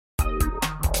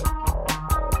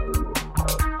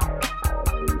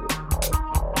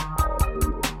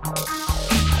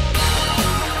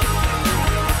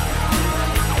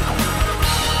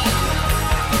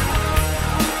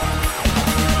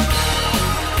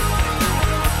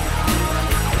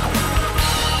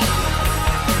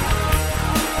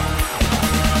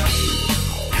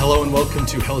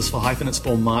to Hell is for Hyphen. It's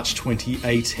for March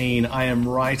 2018. I am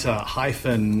writer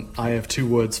hyphen. I have two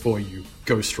words for you.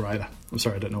 Ghost Rider. I'm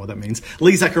sorry, I don't know what that means.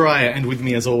 Lee Zachariah, and with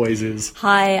me as always is...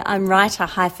 Hi, I'm writer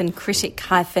hyphen critic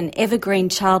hyphen evergreen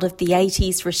child of the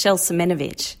 80s, Rochelle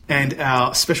Semenovich. And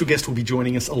our special guest will be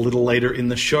joining us a little later in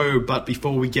the show, but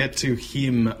before we get to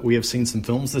him, we have seen some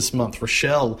films this month.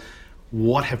 Rochelle,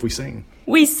 what have we seen?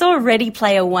 We saw Ready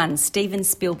Player One, Steven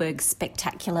Spielberg's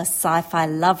spectacular sci-fi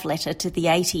love letter to the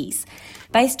 80s.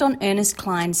 Based on Ernest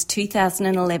Cline's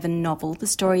 2011 novel, the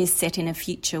story is set in a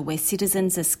future where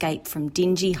citizens escape from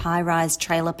dingy high-rise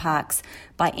trailer parks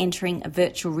by entering a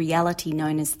virtual reality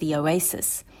known as the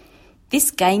Oasis.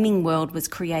 This gaming world was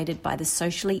created by the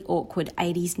socially awkward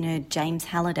 80s nerd James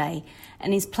Halliday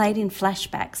and is played in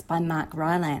flashbacks by Mark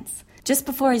Rylance. Just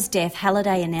before his death,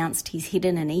 Halliday announced he's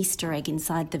hidden an Easter egg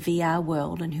inside the VR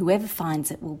world, and whoever finds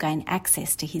it will gain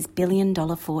access to his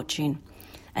billion-dollar fortune.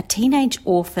 A teenage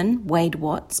orphan, Wade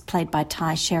Watts, played by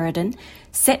Ty Sheridan,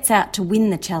 sets out to win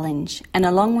the challenge, and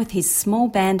along with his small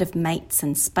band of mates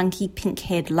and spunky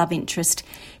pink-haired love interest,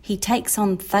 he takes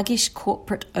on thuggish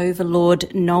corporate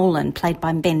overlord Nolan, played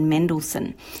by Ben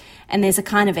Mendelsohn, and there's a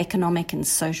kind of economic and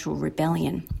social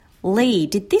rebellion. Lee,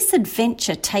 did this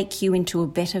adventure take you into a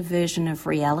better version of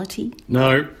reality?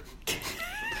 No.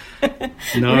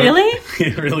 No, really?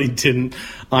 It really didn't.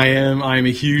 I am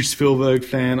a huge Spielberg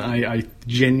fan. I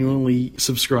genuinely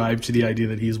subscribe to the idea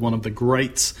that he is one of the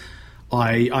greats.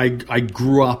 I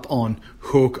grew up on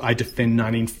Hook. I defend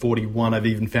 1941. I've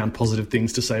even found positive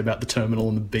things to say about The Terminal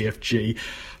and the BFG.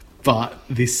 But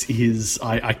this is,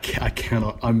 I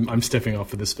cannot, I'm stepping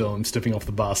off of this film. I'm stepping off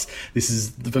the bus. This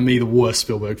is, for me, the worst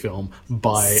Spielberg film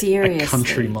by a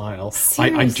country mile.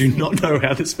 I do not know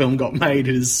how this film got made.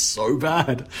 It is so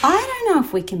bad. I don't know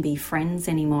if we can be friends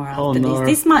anymore after this.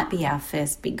 This might be our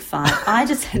first big fight. I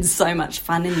just had so much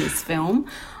fun in this film.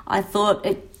 I thought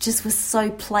it just was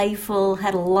so playful,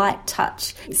 had a light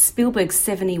touch. Spielberg's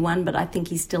 71, but I think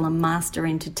he's still a master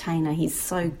entertainer. He's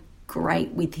so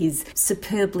great with his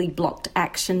superbly blocked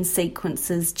action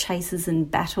sequences, chases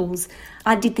and battles.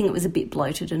 I did think it was a bit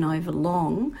bloated and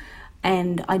overlong,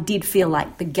 and I did feel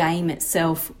like the game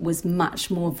itself was much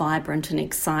more vibrant and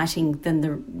exciting than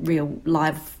the real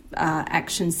live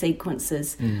action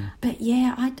sequences. But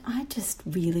yeah, I just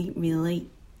really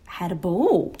had a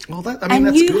ball. Well, that's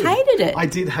you good. Hated it. I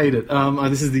did hate it.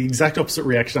 This is the exact opposite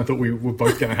reaction I thought we were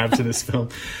both going to have to this film.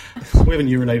 We haven't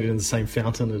urinated in the same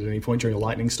fountain at any point during a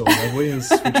lightning storm, have we?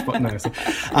 So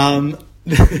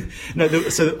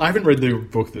I haven't read the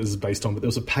book that this is based on, but there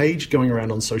was a page going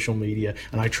around on social media,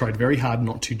 and I tried very hard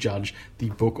not to judge the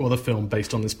book or the film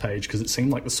based on this page, because it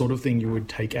seemed like the sort of thing you would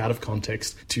take out of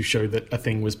context to show that a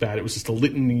thing was bad. It was just a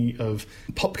litany of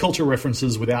pop culture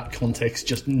references without context,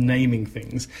 just naming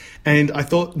things. And I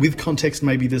thought with context,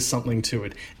 maybe there's something to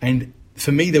it. And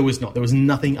for me, there was not. There was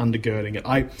nothing undergirding it.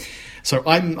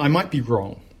 I might be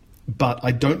wrong, but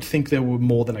I don't think there were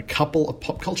more than a couple of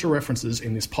pop culture references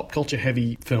in this pop culture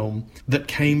heavy film that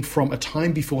came from a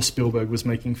time before Spielberg was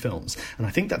making films. And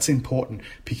I think that's important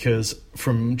because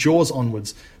from Jaws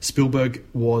onwards, Spielberg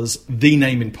was the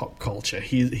name in pop culture.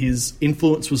 His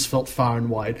influence was felt far and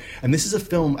wide. And this is a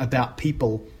film about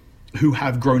people who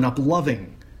have grown up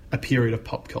loving a period of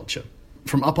pop culture.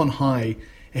 From Up on High,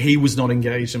 he was not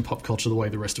engaged in pop culture the way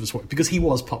the rest of us were, because he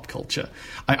was pop culture.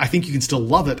 I think you can still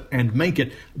love it and make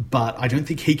it, but I don't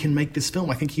think he can make this film.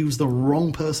 I think he was the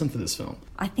wrong person for this film.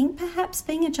 I think perhaps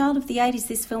being a child of the 80s,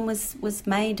 this film was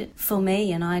made for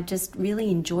me, and I just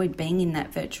really enjoyed being in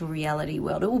that virtual reality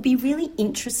world. It will be really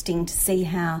interesting to see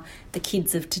how the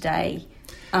kids of today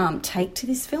take to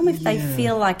this film, if they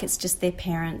feel like it's just their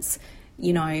parents'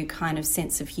 kind of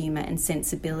sense of humour and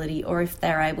sensibility, or if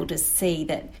they're able to see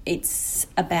that it's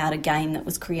about a game that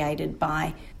was created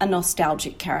by a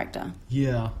nostalgic character.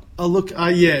 Yeah. Oh, look,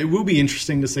 it will be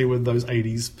interesting to see with those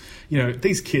 80s.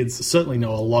 These kids certainly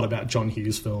know a lot about John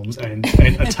Hughes films and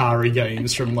Atari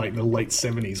games from like the late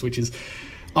 70s, which is...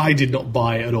 I did not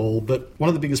buy at all, but one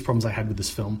of the biggest problems I had with this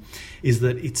film is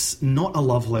that it's not a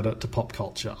love letter to pop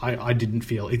culture. I didn't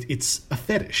feel it's a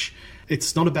fetish.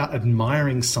 It's not about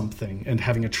admiring something and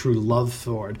having a true love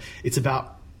for it. It's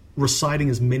about reciting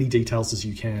as many details as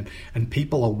you can, and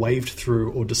people are waved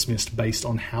through or dismissed based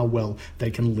on how well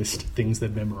they can list things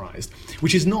they've memorized,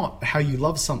 which is not how you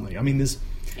love something. I mean,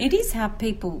 it is how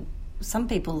some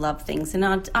people love things, and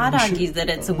I'd argue that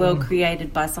it's a world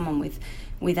created by someone with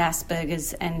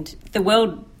Asperger's, and the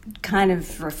world kind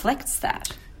of reflects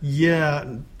that.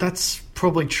 Yeah, that's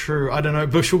probably true. I don't know,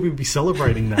 but should we be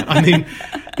celebrating that? I mean,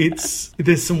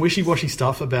 there's some wishy-washy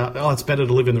stuff about, it's better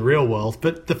to live in the real world,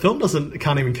 but the film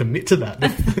can't even commit to that.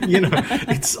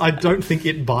 I don't think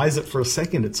it buys it for a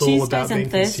second. It's all about being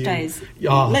Thursdays. Consumed.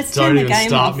 Oh, Let's don't turn the even game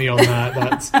start off. me on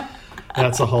that.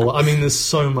 That's a whole... I mean, there's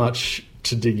so much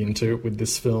to dig into with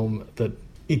this film that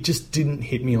it just didn't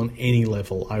hit me on any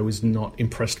level. I was not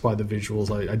impressed by the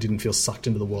visuals. I didn't feel sucked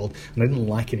into the world, and I didn't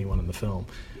like anyone in the film.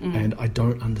 And I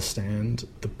don't understand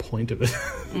the point of it.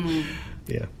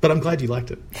 Yeah, but I'm glad you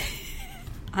liked it.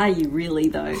 Are you really,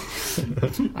 though?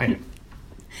 I am.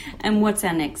 And what's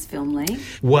our next film, Lee?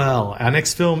 Well, our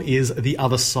next film is The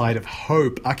Other Side of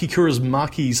Hope. Aki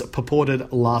Kaurismäki's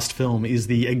purported last film is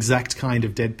the exact kind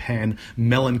of deadpan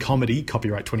melon comedy,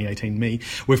 copyright 2018 me,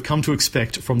 we've come to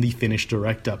expect from the Finnish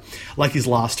director. Like his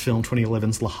last film,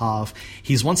 2011's Le Havre,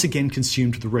 he's once again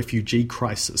consumed with the refugee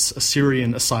crisis. A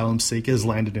Syrian asylum seeker has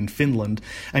landed in Finland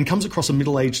and comes across a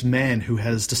middle-aged man who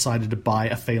has decided to buy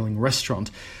a failing restaurant.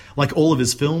 Like all of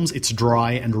his films, it's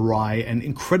dry and wry and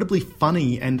incredibly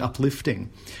funny and uplifting.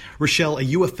 Rochelle, are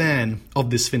you a fan of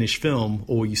this Finnish film,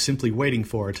 or are you simply waiting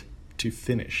for it to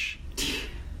finish?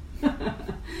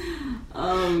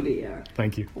 Oh dear.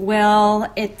 Thank you. Well,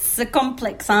 it's a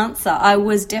complex answer. I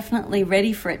was definitely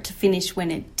ready for it to finish when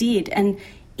it did. And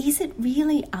is it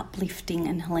really uplifting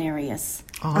and hilarious?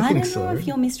 I think don't know so. if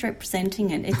you're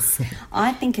misrepresenting it.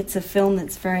 I think it's a film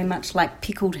that's very much like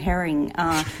pickled herring.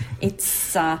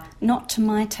 It's not to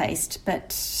my taste,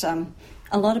 but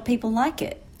a lot of people like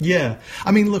it. Yeah.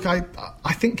 I mean, look, I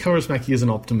think Kaurismäki is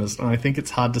an optimist, and I think it's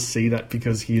hard to see that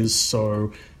because he is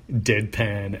so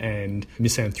deadpan and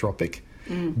misanthropic.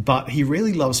 But he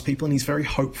really loves people, and he's very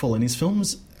hopeful, and his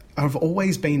films have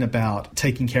always been about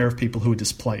taking care of people who are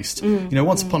displaced.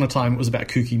 Once upon a time it was about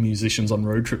kooky musicians on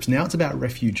road trips. Now it's about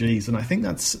refugees, and I think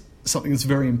that's something that's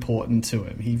very important to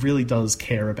him. He really does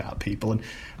care about people,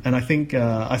 and I think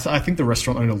I think the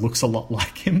restaurant owner looks a lot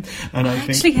like him. And I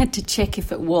actually had to check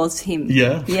if it was him.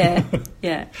 Yeah?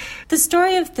 Yeah. The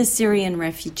story of the Syrian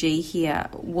refugee here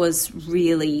was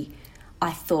really,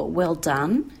 I thought, well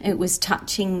done. It was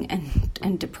touching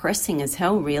and depressing as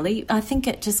hell, really. I think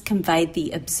it just conveyed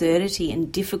the absurdity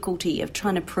and difficulty of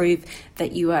trying to prove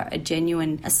that you are a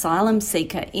genuine asylum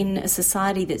seeker in a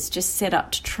society that's just set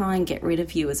up to try and get rid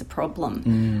of you as a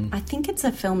problem. I think it's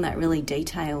a film that really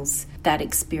details that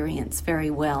experience very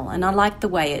well. And I like the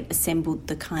way it assembled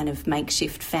the kind of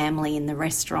makeshift family in the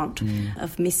restaurant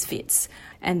of misfits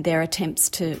and their attempts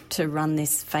to run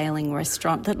this failing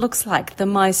restaurant that looks like the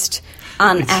most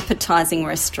unappetising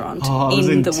restaurant in the world. I was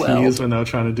in tears when they were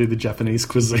trying to do the Japanese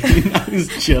cuisine. It was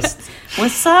just...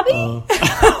 Wasabi? Oh,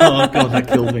 God, that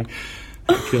killed me.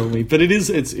 That killed me. But it's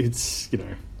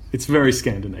it's very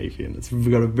Scandinavian. It's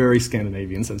got a very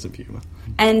Scandinavian sense of humour.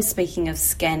 And speaking of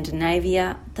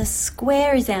Scandinavia, The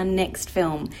Square is our next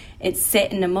film. It's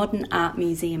set in a modern art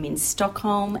museum in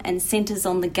Stockholm and centres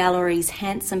on the gallery's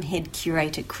handsome head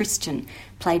curator Christian,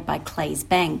 played by Claes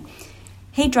Bang.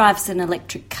 He drives an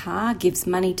electric car, gives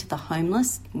money to the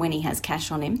homeless when he has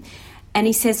cash on him, and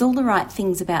he says all the right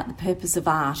things about the purpose of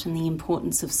art and the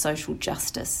importance of social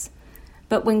justice.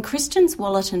 But when Christian's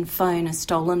wallet and phone are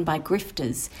stolen by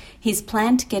grifters, his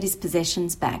plan to get his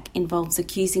possessions back involves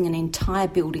accusing an entire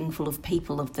building full of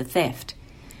people of the theft.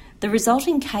 The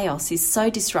resulting chaos is so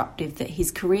disruptive that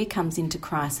his career comes into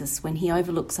crisis when he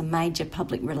overlooks a major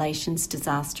public relations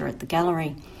disaster at the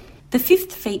gallery. The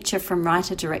fifth feature from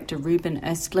writer-director Ruben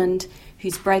Östlund,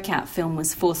 whose breakout film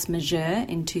was Force Majeure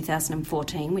in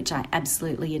 2014, which I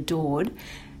absolutely adored.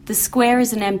 The Square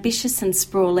is an ambitious and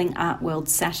sprawling art world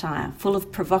satire, full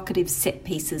of provocative set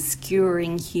pieces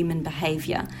skewering human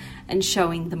behaviour and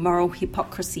showing the moral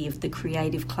hypocrisy of the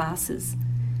creative classes.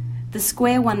 The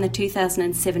Square won the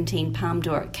 2017 Palme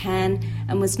d'Or at Cannes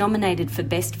and was nominated for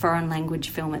Best Foreign Language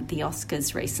Film at the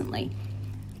Oscars recently.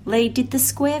 Lee, did The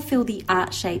Square fill the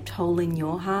art-shaped hole in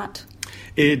your heart?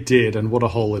 It did, and what a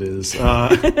hole it is.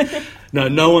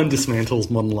 No one dismantles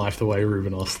modern life the way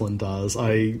Ruben Östlund does.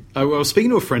 I was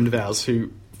speaking to a friend of ours who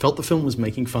felt the film was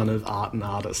making fun of art and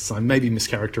artists. I may be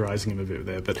mischaracterising him a bit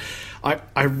there, but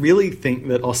I really think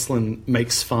that Östlund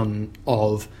makes fun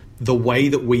of the way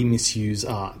that we misuse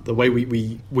art, the way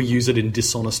we use it in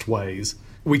dishonest ways.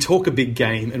 We talk a big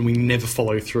game and we never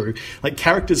follow through. Like,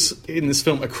 characters in this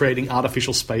film are creating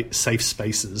artificial safe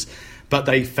spaces, but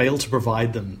they fail to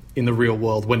provide them in the real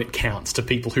world when it counts to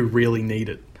people who really need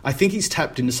it. I think he's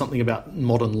tapped into something about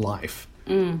modern life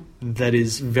that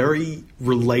is very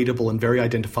relatable and very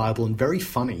identifiable and very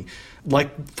funny.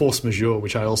 Like Force Majeure,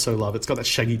 which I also love. It's got that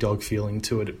Shaggy Dog feeling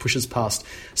to it. It pushes past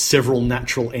several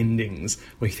natural endings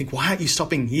where you think, why aren't you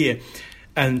stopping here?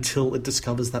 until it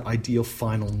discovers that ideal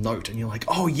final note. And you're like,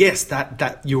 oh, yes,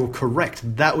 that you're correct.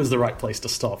 That was the right place to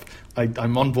stop.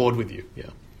 I'm on board with you, yeah.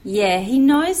 Yeah, he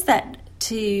knows that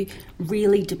to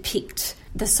really depict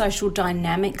the social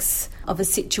dynamics of a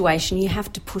situation, you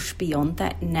have to push beyond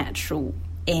that natural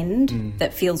end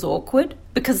that feels awkward,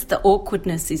 because the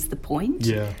awkwardness is the point.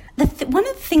 Yeah. One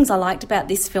of the things I liked about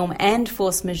this film and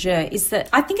Force Majeure is that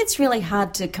I think it's really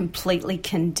hard to completely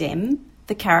condemn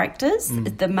the characters,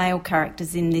 the male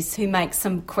characters in this, who make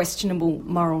some questionable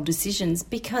moral decisions,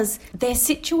 because they're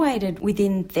situated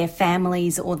within their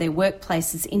families or their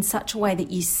workplaces in such a way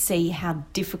that you see how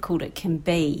difficult it can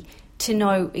be to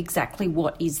know exactly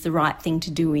what is the right thing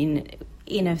to do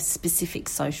in a specific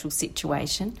social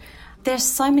situation. There's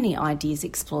so many ideas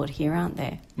explored here, aren't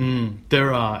there?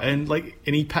 There are, and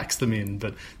he packs them in,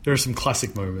 but there are some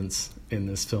classic moments in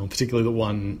this film, particularly the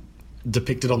one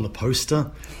depicted on the poster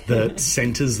that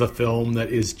centres the film, that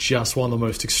is just one of the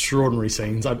most extraordinary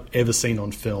scenes I've ever seen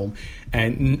on film,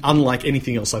 and unlike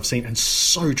anything else I've seen, and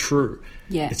so true.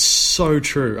 Yeah. It's so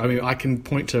true. I mean, I can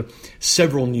point to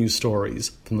several news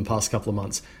stories from the past couple of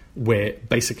months where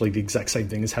basically the exact same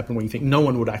thing has happened, where you think no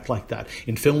one would act like that.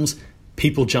 In films,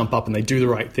 people jump up and they do the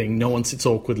right thing. No one sits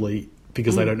awkwardly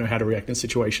because they don't know how to react in a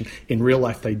situation. In real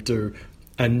life, they do.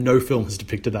 And no film has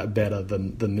depicted that better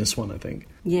than this one, I think.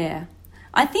 Yeah.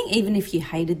 I think even if you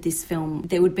hated this film,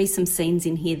 there would be some scenes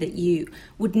in here that you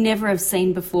would never have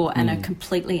seen before and are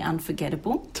completely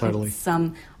unforgettable. Totally.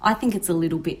 I think it's a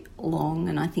little bit long,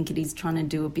 and I think it is trying to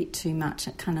do a bit too much.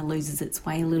 It kind of loses its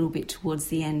way a little bit towards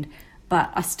the end,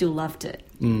 but I still loved it.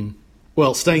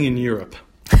 Well, staying in Europe,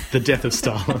 the death of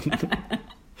Stalin.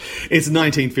 It's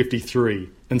 1953,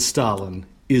 and Stalin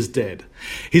is dead.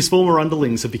 His former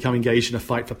underlings have become engaged in a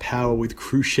fight for power, with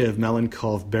Khrushchev,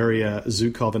 Malenkov, Beria,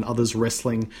 Zhukov and others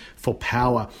wrestling for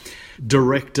power.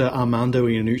 Director Armando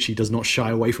Iannucci does not shy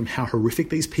away from how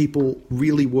horrific these people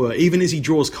really were, even as he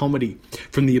draws comedy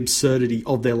from the absurdity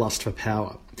of their lust for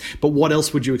power. But what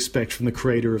else would you expect from the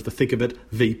creator of The Thick of It,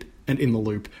 Veep and In the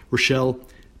Loop? Rochelle,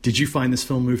 did you find this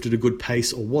film moved at a good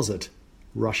pace, or was it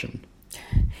Russian?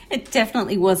 It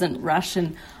definitely wasn't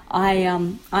Russian.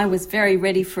 I was very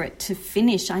ready for it to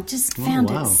finish. I just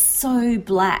found it so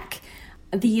black.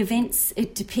 The events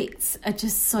it depicts are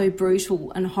just so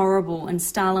brutal and horrible, and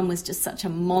Stalin was just such a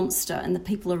monster, and the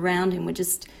people around him were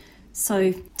just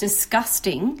so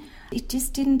disgusting. It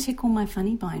just didn't tickle my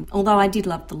funny bone, although I did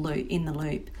love In the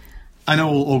Loop. I know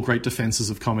all great defences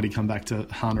of comedy come back to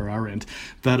Hannah Arendt,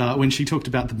 but when she talked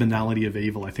about the banality of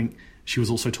evil, I think she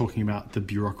was also talking about the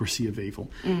bureaucracy of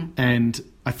evil. And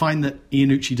I find that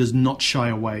Iannucci does not shy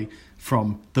away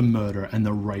from the murder and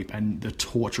the rape and the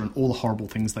torture and all the horrible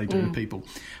things they do to people.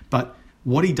 But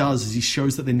what he does is he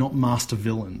shows that they're not master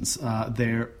villains.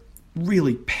 They're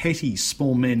really petty,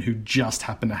 small men who just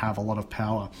happen to have a lot of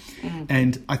power.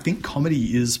 And I think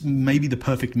comedy is maybe the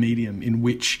perfect medium in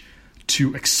which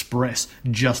to express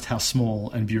just how small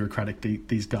and bureaucratic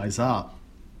these guys are,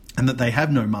 and that they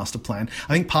have no master plan.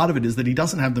 I think part of it is that he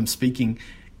doesn't have them speaking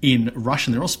in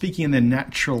Russian. They're all speaking in their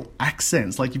natural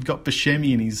accents. Like, you've got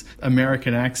Buscemi and his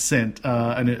American accent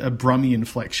and a Brummie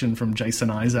inflection from Jason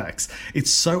Isaacs.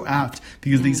 It's so apt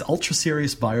because these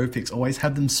ultra-serious biopics always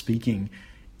have them speaking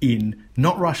in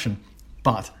not Russian,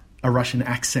 but a Russian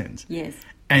accent. Yes.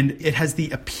 And it has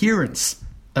the appearance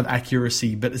of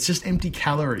accuracy, but it's just empty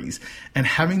calories. And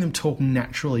having them talk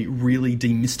naturally really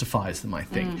demystifies them, I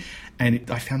think.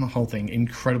 And I found the whole thing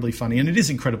incredibly funny. And it is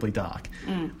incredibly dark.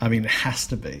 I mean, it has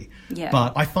to be. Yeah.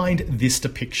 But I find this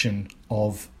depiction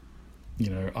of,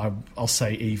 I'll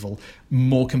say evil,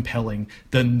 more compelling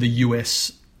than the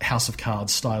US House of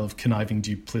Cards style of conniving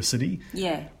duplicity.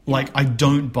 Yeah. I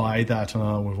don't buy that,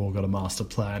 we've all got a master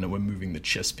plan and we're moving the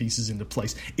chess pieces into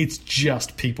place. It's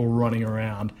just people running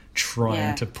around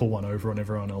trying to pull one over on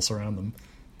everyone else around them.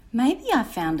 Maybe I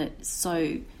found it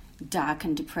so dark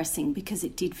and depressing because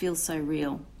it did feel so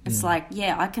real. It's I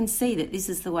can see that this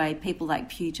is the way people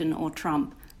like Putin or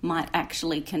Trump might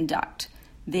actually conduct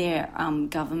their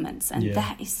governments, and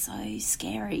that is so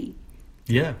scary.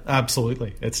 Yeah,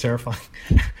 absolutely. It's terrifying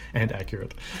and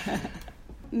accurate.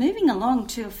 Moving along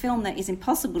to a film that is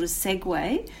impossible to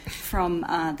segue from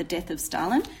the death of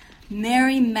Stalin,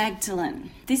 Mary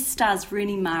Magdalene. This stars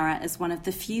Rooney Mara as one of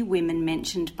the few women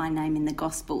mentioned by name in the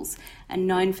Gospels, and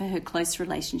known for her close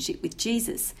relationship with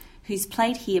Jesus, who's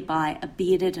played here by a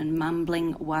bearded and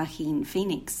mumbling Joaquin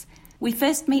Phoenix. We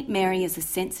first meet Mary as a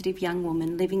sensitive young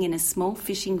woman living in a small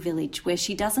fishing village where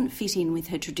she doesn't fit in with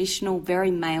her traditional,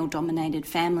 very male-dominated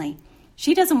family.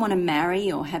 She doesn't want to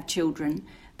marry or have children,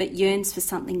 but yearns for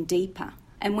something deeper,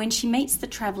 And when she meets the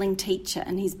travelling teacher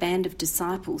and his band of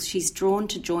disciples, she's drawn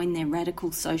to join their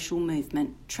radical social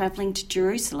movement, travelling to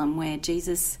Jerusalem where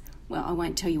Jesus... Well, I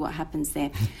won't tell you what happens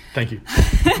there. Thank you.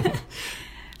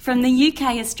 From the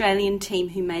UK-Australian team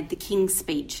who made the King's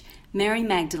Speech, Mary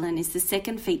Magdalene is the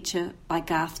second feature by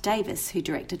Garth Davis, who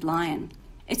directed Lion.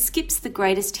 It skips the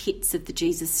greatest hits of the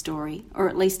Jesus story, or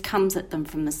at least comes at them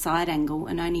from the side angle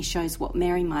and only shows what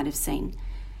Mary might have seen.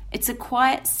 It's a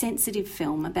quiet, sensitive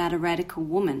film about a radical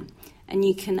woman, and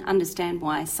you can understand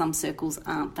why some circles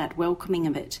aren't that welcoming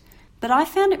of it. But I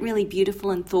found it really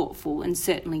beautiful and thoughtful and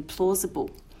certainly plausible.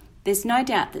 There's no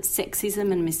doubt that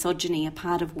sexism and misogyny are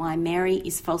part of why Mary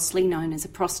is falsely known as a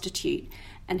prostitute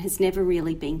and has never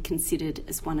really been considered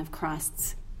as one of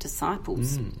Christ's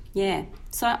disciples. Yeah.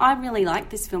 So I really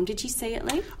like this film. Did you see it,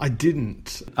 Lee? I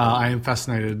didn't. I am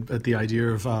fascinated at the idea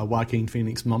of Joaquin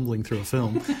Phoenix mumbling through a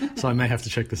film, so I may have to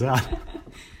check this out.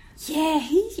 Yeah,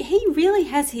 he really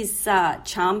has his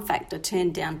charm factor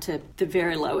turned down to the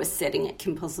very lowest setting it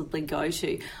can possibly go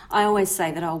to. I always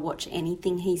say that I'll watch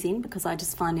anything he's in because I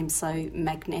just find him so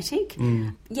magnetic.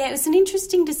 Yeah, it was an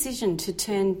interesting decision to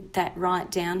turn that right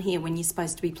down here when you're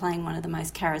supposed to be playing one of the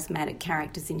most charismatic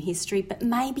characters in history, but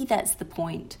maybe that's the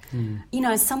point. You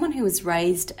know, as someone who was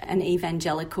raised an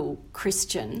evangelical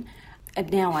Christian, and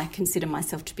now I consider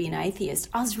myself to be an atheist,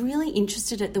 I was really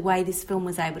interested at the way this film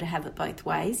was able to have it both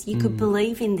ways. You could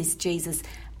believe in this Jesus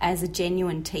as a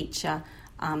genuine teacher,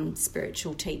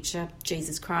 spiritual teacher,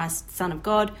 Jesus Christ, Son of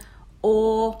God,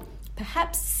 or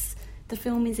perhaps the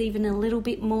film is even a little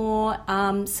bit more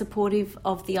supportive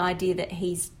of the idea that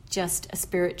he's just a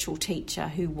spiritual teacher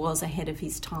who was ahead of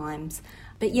his times.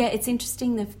 But yeah, it's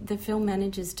interesting the film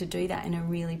manages to do that in a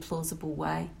really plausible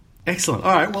way. Excellent.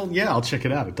 All right. Well, yeah, I'll check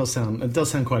it out. It does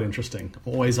sound quite interesting.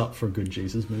 Always up for a good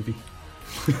Jesus movie.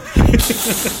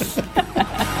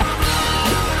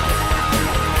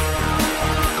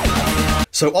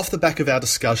 So off the back of our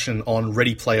discussion on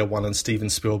Ready Player One and Steven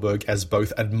Spielberg as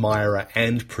both admirer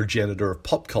and progenitor of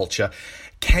pop culture,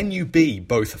 can you be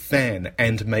both fan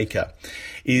and maker?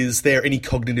 Is there any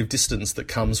cognitive dissonance that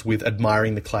comes with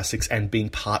admiring the classics and being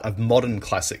part of modern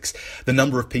classics? The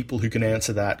number of people who can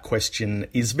answer that question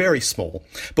is very small,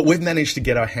 but we've managed to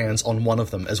get our hands on one of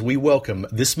them as we welcome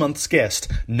this month's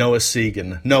guest, Noah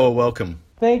Segan. Noah, welcome.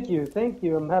 Thank you.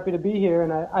 I'm happy to be here,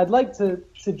 and I'd like to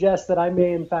suggest that I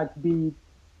may in fact be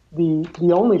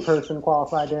the only person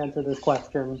qualified to answer this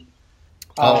question.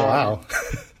 Oh, wow.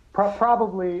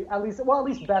 Probably at least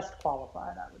best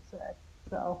qualified, I would say.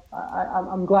 So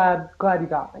I'm glad you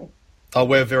got me. Oh,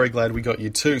 we're very glad we got you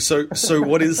too. So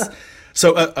what is?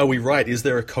 So are we right? Is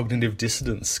there a cognitive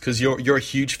dissonance? Because you're a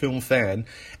huge film fan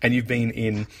and you've been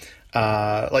in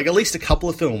like at least a couple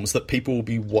of films that people will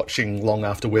be watching long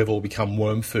after we've all become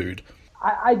worm food.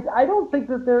 I don't think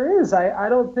that there is. I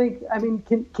don't think. I mean,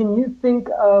 can you think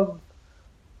of,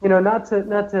 you know, not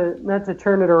to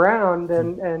turn it around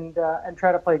and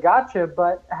try to play gotcha,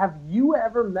 but have you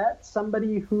ever met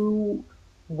somebody who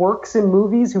works in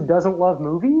movies who doesn't love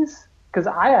movies? Because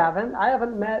I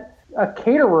haven't met a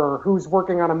caterer who's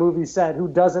working on a movie set who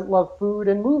doesn't love food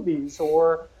and movies,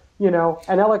 or, you know,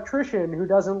 an electrician who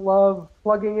doesn't love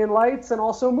plugging in lights and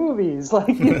also movies. Like,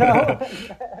 you know.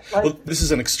 Well, this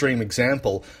is an extreme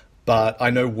example, but I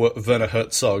know Werner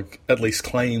Herzog at least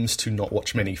claims to not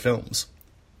watch many films,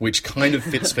 which kind of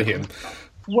fits for him.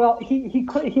 Well, he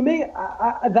may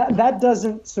that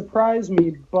doesn't surprise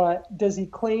me, but does he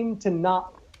claim to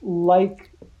not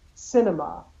like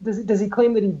cinema? Does he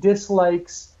claim that he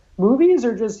dislikes movies,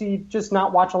 or does he just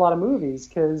not watch a lot of movies?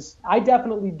 Because I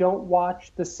definitely don't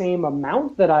watch the same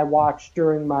amount that I watched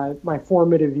during my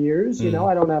formative years. You know,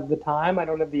 I don't have the time, I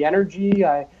don't have the energy,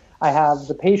 I have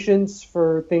the patience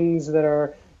for things that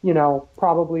are, you know,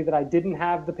 probably that I didn't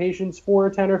have the patience for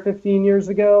 10 or 15 years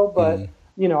ago. But,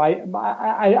 you know, I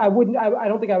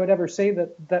don't think I would ever say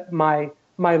that my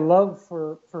love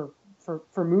for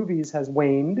movies has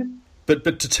waned.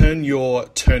 But to turn your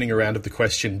turning around of the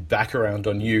question back around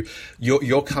on you,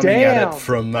 you're coming at it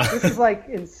from. This is like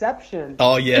Inception.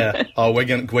 Oh yeah. Oh, we're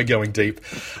going deep.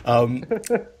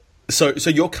 So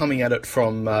you're coming at it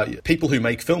from people who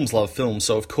make films love films.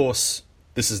 So of course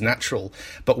this is natural.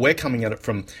 But we're coming at it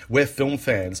from, we're film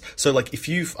fans. So like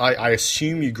I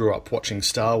assume you grew up watching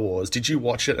Star Wars. Did you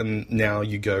watch it and now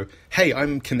you go, hey,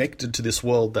 I'm connected to this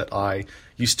world that I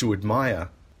used to admire?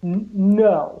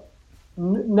 No.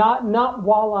 Not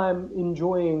while I'm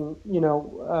enjoying, you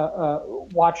know,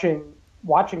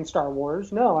 watching Star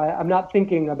Wars. No, I'm not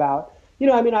thinking about, you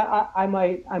know, I mean,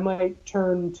 I might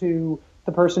turn to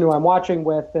the person who I'm watching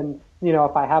with and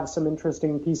if I have some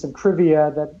interesting piece of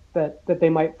trivia that they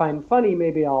might find funny,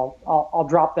 maybe I'll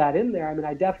drop that in there. I mean,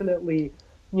 I definitely,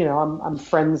 I'm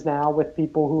friends now with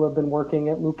people who have been working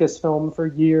at Lucasfilm for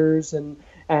years, and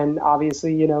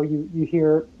obviously, you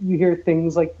hear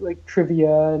things like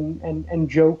trivia and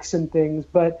jokes and things.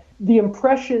 But the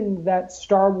impression that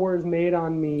Star Wars made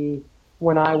on me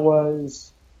when I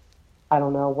was, I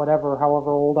don't know,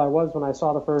 however old I was when I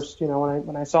saw the first,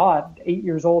 when I saw it, 8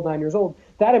 years old, 9 years old,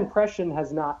 that impression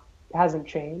hasn't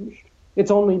changed. It's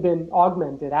only been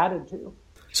augmented, added to.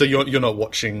 So you're not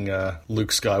watching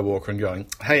Luke Skywalker and going,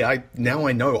 hey, I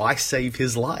know I saved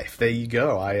his life. There you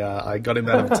go. I got him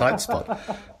out of a tight spot.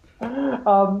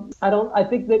 I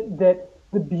think that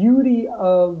the beauty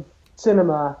of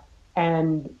cinema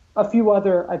and a few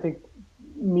other, I think,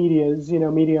 mediums,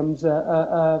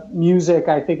 music,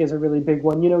 I think, is a really big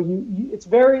one. It's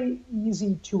very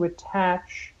easy to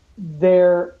attach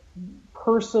their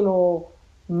personal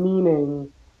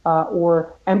meaning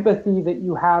or empathy that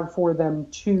you have for them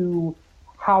to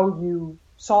how you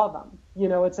saw them.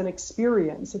 It's an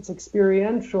experience. It's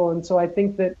experiential. And so I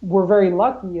think that we're very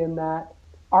lucky in that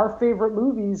our favorite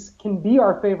movies can be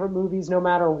our favorite movies no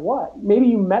matter what. Maybe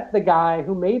you met the guy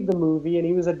who made the movie and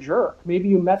he was a jerk. Maybe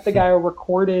you met the guy who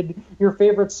recorded your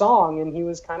favorite song and he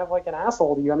was kind of like an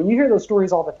asshole to you. I mean, you hear those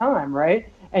stories all the time, right?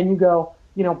 And you go,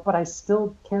 but I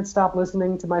still can't stop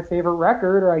listening to my favorite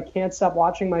record, or I can't stop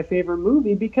watching my favorite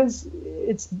movie because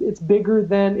it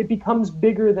becomes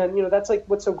bigger than, that's like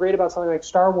what's so great about something like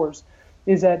Star Wars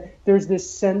is that there's this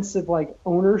sense of like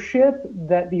ownership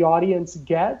that the audience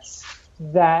gets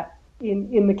that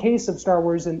in the case of Star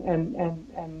Wars and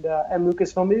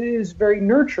Lucasfilm, it is very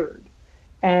nurtured.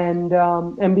 And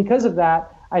because of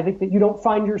that, I think that you don't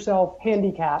find yourself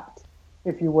handicapped,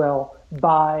 if you will,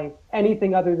 by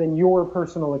anything other than your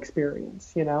personal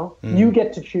experience, You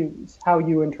get to choose how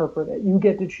you interpret it. You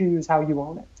get to choose how you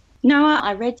own it. Noah,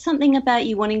 I read something about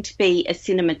you wanting to be a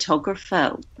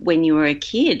cinematographer when you were a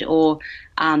kid, or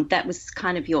that was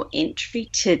kind of your entry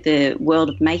to the world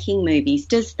of making movies.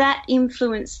 Does that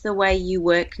influence the way you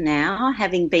work now,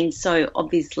 having been so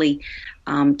obviously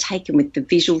taken with the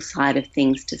visual side of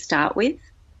things to start with?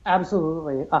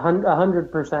 Absolutely,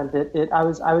 100%. I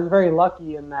was very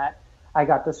lucky in that I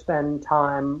got to spend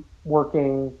time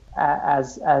working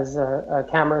as a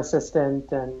camera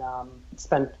assistant and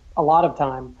spent a lot of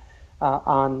time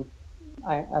on,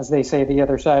 as they say, the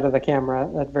other side of the camera,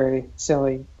 that very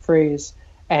silly phrase.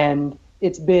 And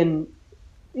it's been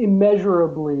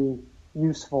immeasurably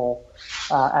useful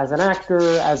as an actor,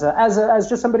 as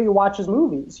just somebody who watches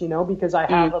movies, because I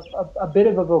have a bit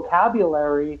of a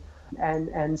vocabulary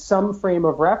and some frame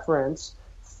of reference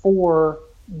for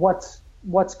what's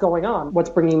going on,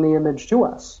 what's bringing the image to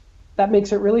us. That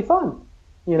makes it really fun.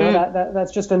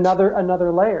 That's just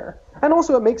another layer. And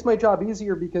also it makes my job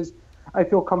easier because I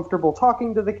feel comfortable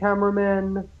talking to the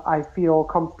cameramen. I feel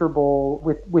comfortable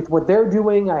with what they're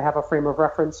doing. I have a frame of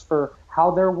reference for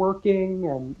how they're working,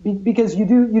 and because you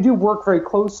do work very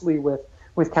closely with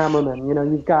cameramen.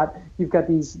 You've got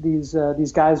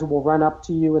these guys who will run up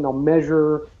to you and they'll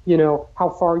measure, how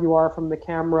far you are from the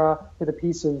camera with a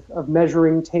piece of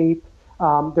measuring tape.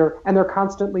 They're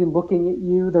constantly looking at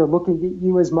you. They're looking at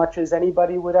you as much as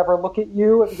anybody would ever look at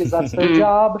you because that's their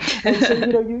job. And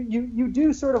so, you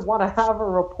do sort of want to have a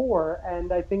rapport.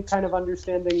 And I think kind of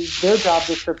understanding their job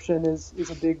description is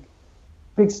a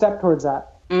big step towards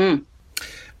that. Mm.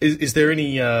 Is there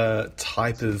any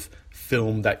type of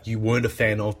film that you weren't a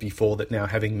fan of before that now,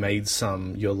 having made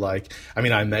some, you're like, I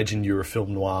mean, I imagine you're a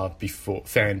film noir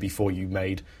fan before you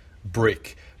made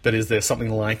Brick. But is there something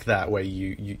like that where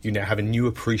you now have a new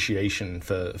appreciation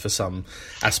for some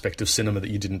aspect of cinema that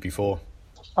you didn't before?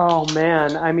 Oh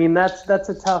man, I mean that's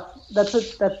a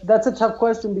tough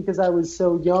question because I was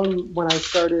so young when I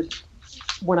started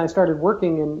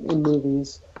working in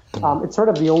movies. It's sort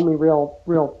of the only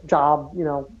real job,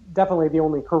 definitely the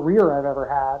only career I've ever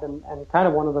had, and kind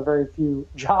of one of the very few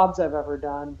jobs I've ever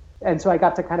done. And so I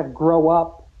got to kind of grow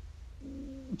up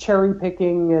cherry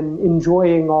picking and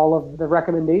enjoying all of the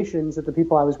recommendations that the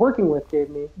people I was working with gave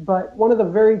me. But one of the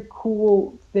very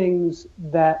cool things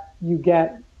that you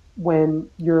get when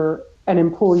you're an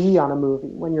employee on a movie,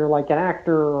 when you're like an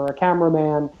actor or a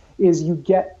cameraman, is you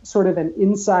get sort of an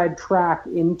inside track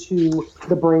into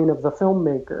the brain of the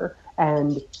filmmaker.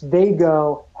 And they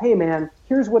go, hey man,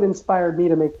 here's what inspired me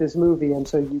to make this movie. And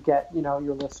so you get,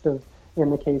 your list of, in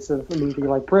the case of a movie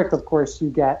like Brick, of course, you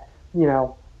get,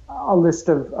 a list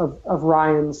of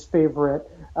Ryan's favorite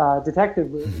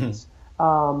detective movies.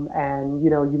 And,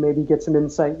 you maybe get some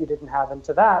insight you didn't have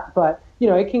into that. But,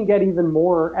 it can get even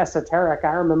more esoteric.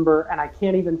 I remember, and I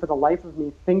can't even for the life of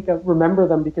me remember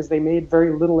them because they made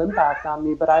very little impact on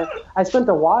me. But I spent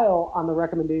a while on the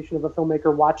recommendation of a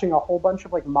filmmaker watching a whole bunch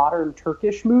of like modern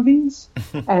Turkish movies.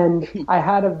 And I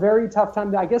had a very tough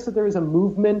time. I guess that there was a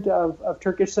movement of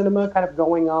Turkish cinema kind of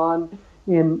going on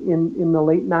in the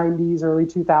late 90s, early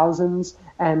 2000s.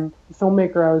 And the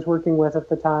filmmaker I was working with at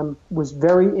the time was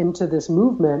very into this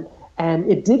movement,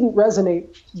 and it didn't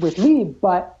resonate with me,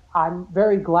 but I'm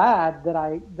very glad that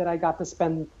I got to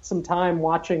spend some time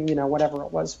watching, whatever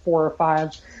it was, 4 or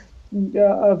 5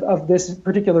 of this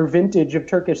particular vintage of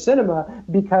Turkish cinema,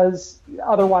 because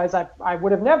otherwise I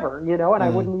would have never, and I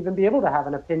wouldn't even be able to have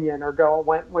an opinion or go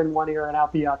when one ear and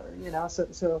out the other,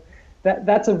 So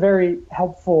that's a very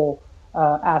helpful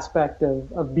aspect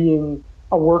of being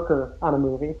a worker on a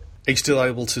movie. Are you still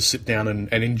able to sit down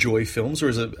and enjoy films, or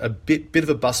is it a bit of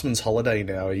a busman's holiday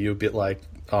now? Are you a bit like,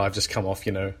 I've just come off,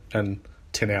 and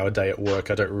 10-hour day at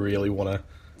work, I don't really want to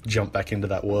jump back into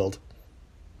that world?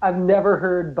 I've never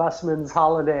heard busman's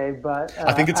holiday, but...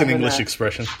 I think it's an English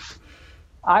expression.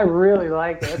 I really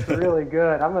like it. It's really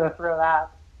good. I'm going to throw that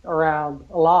around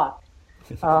a lot.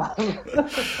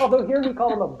 Although here we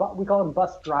call them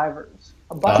bus drivers.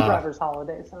 A bus driver's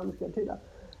holiday sounds good too, though.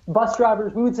 Bus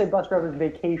drivers, we would say bus drivers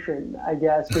vacation, I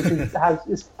guess, which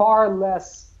is far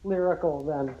less lyrical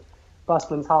than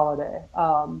busman's holiday.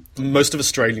 Most of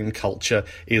Australian culture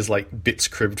is like bits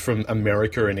cribbed from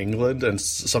America and England, and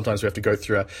sometimes we have to go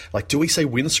through do we say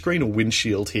windscreen or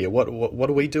windshield here? What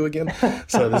do we do again?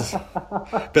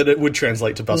 But it would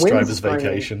translate to bus driver's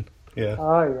vacation. Yeah.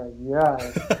 Oh yeah.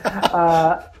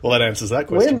 Well, that answers that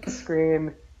question.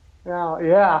 Windscreen. Oh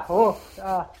yeah. Oh,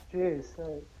 jeez.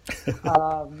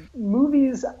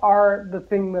 Movies are the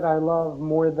thing that I love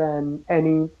more than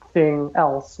anything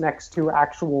else next to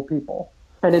actual people.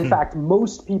 And in fact,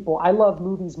 most people, I love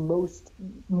movies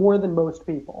more than most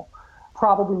people.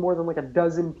 Probably more than like a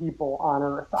dozen people on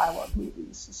Earth, I love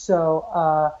movies.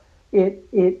 So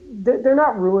they're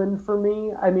not ruined for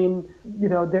me. I mean,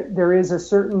 there is a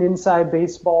certain inside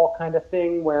baseball kind of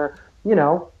thing where,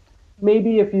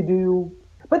 maybe if you do...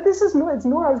 But it's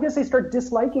more, I was going to say start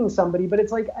disliking somebody, but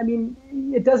it's like, I mean,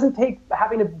 it doesn't take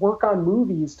having to work on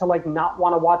movies to like not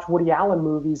want to watch Woody Allen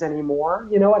movies anymore.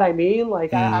 You know what I mean?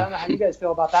 Like, I don't know how you guys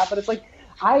feel about that, but it's like,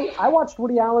 I watched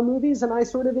Woody Allen movies and I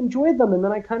sort of enjoyed them, and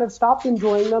then I kind of stopped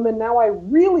enjoying them, and now I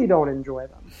really don't enjoy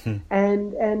them.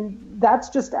 And that's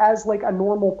just as like a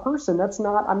normal person.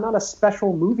 I'm not a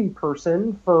special movie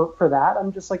person for that.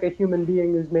 I'm just like a human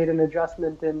being who's made an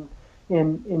adjustment in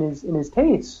his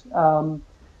taste.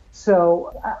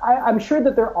 So I'm sure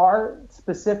that there are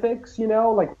specifics,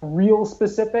 like real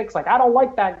specifics, like I don't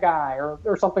like that guy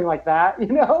or something like that,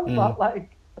 but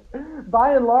like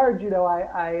by and large,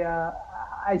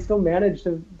 I still manage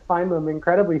to find them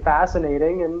incredibly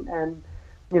fascinating. And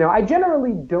I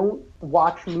generally don't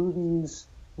watch movies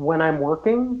when I'm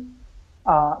working,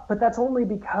 but that's only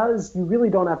because you really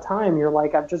don't have time. You're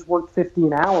like, I've just worked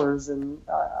 15 hours and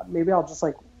maybe I'll just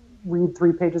like read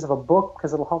 3 pages of a book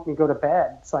because it'll help me go to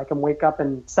bed so I can wake up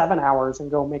in 7 hours and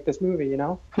go make this movie,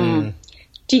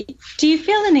 Do you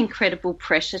feel an incredible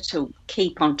pressure to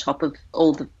keep on top of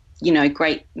all the,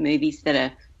 great movies that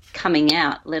are coming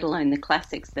out, let alone the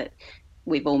classics that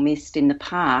we've all missed in the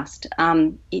past?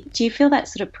 Do you feel that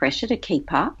sort of pressure to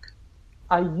keep up?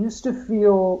 I used to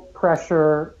feel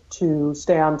pressure to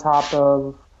stay on top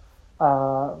of,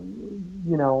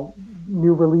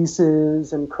 new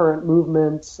releases and current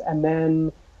movements, and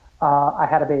then I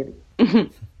had a baby.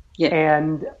 Yeah.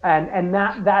 And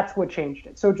that's what changed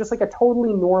it. So just like a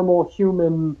totally normal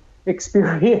human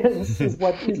experience is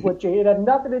what changed. It had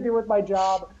nothing to do with my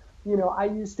job. I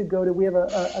used to we have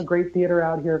a great theater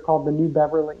out here called the New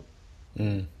Beverly,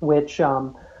 which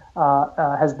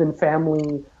has been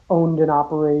family owned and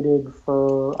operated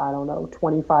for,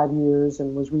 25 years,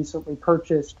 and was recently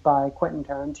purchased by Quentin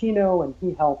Tarantino, and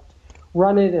he helped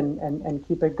run it and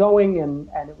keep it going, and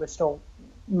it was still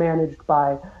managed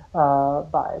by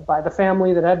the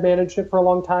family that had managed it for a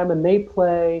long time, and they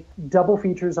play double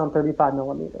features on 35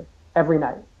 millimeter every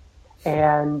night.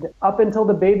 And up until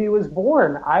the baby was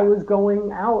born, I was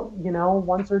going out,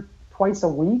 once or twice a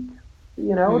week,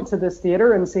 to this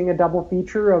theater and seeing a double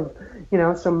feature of,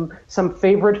 some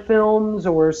favorite films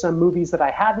or some movies that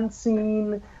I hadn't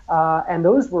seen. And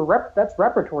those were that's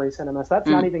repertory cinema. So that's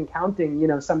not even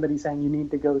counting, somebody saying you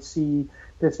need to go see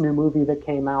this new movie that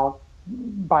came out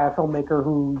by a filmmaker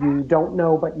who you don't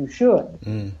know, but you should.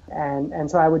 And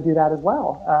so I would do that as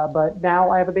well. But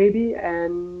now I have a baby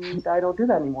and I don't do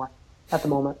that anymore at the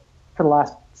moment. for the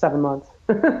last 7 months.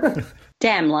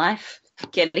 Damn life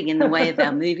getting in the way of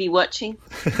our movie watching.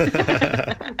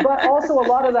 But also a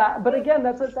lot of that. But again,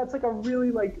 that's like a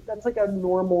really that's like a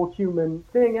normal human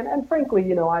thing. And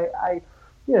frankly, I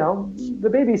the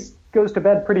baby goes to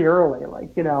bed pretty early.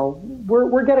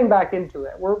 We're getting back into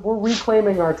it. We're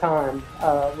reclaiming our time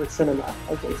with cinema,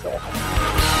 as they say.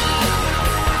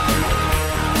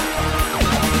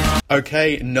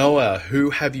 Okay, Noah,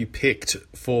 who have you picked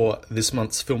for this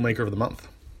month's Filmmaker of the Month?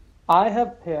 I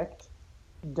have picked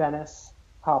Dennis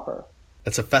Hopper.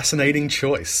 It's a fascinating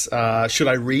choice. Should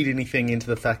I read anything into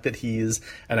the fact that he is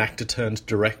an actor turned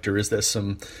director? Is there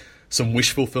some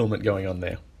wish fulfillment going on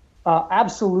there?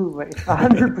 Absolutely,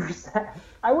 100%.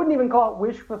 I wouldn't even call it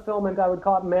wish fulfillment. I would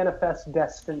call it manifest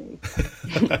destiny.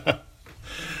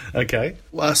 Okay.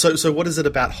 So what is it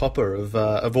about Hopper of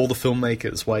all the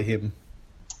filmmakers? Why him?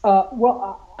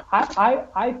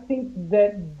 I think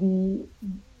that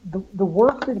the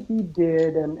work that he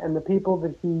did and the people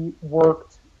that he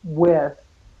worked with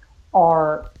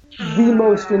are the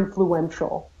most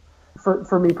influential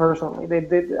for me personally.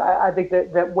 I think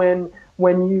that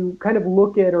when you kind of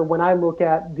look at, or when I look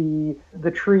at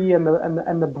the tree and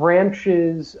the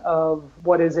branches of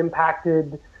what has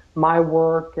impacted my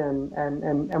work and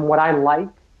what I like,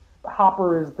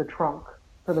 Hopper is the trunk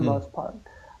for the most part.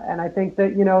 And I think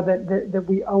that that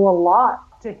we owe a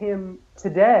lot to him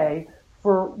today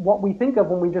for what we think of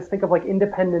when we just think of like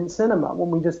independent cinema, when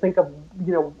we just think of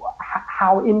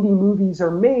how indie movies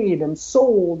are made and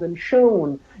sold and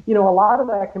shown. A lot of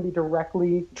that can be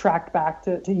directly tracked back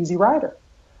to Easy Rider,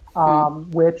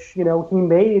 which he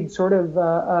made sort of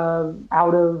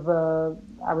out of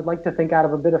I would like to think out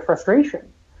of a bit of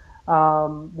frustration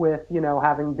with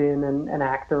having been an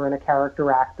actor and a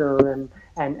character actor and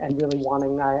really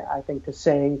wanting I think to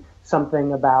say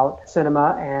something about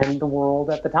cinema and the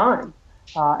world at the time.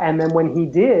 And then when he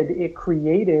did, it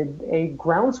created a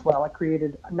groundswell. It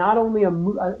created not only a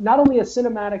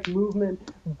cinematic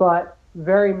movement, but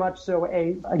very much so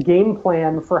a game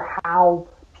plan for how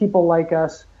people like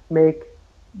us make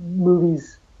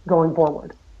movies going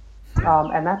forward.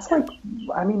 And that's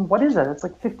what is that? It's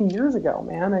like 50 years ago,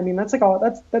 man. That's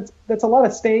a lot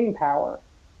of staying power.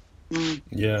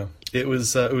 Yeah, it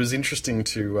was interesting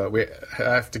to. I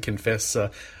have to confess,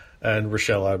 and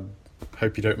Rochelle, I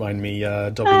hope you don't mind me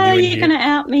dobbing you in here. You're going to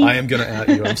out me. I am going to out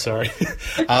you. I'm sorry.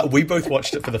 We both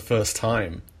watched it for the first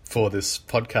time for this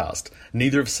podcast.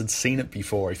 Neither of us had seen it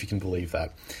before, if you can believe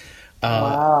that.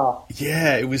 Wow.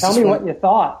 Yeah, it was. Tell me what you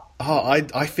thought.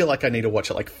 I feel like I need to watch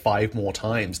it like 5 more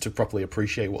times to properly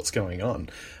appreciate what's going on.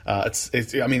 It's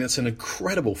an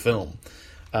incredible film.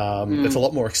 It's a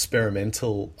lot more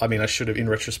experimental. I should have, in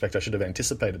retrospect, I should have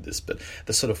anticipated this, but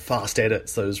the sort of fast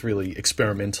edits, those really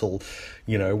experimental,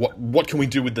 what can we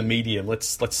do with the medium?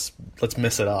 Let's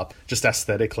mess it up. Just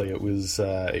aesthetically, it was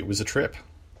a trip.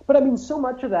 But so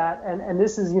much of that, and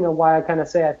this is why I kind of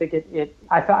say I think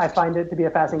I find it to be a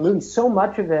fascinating movie. So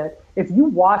much of it, if you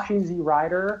watch Easy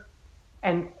Rider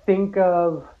and think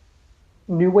of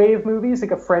new wave movies,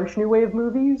 like French new wave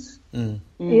movies,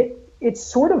 it's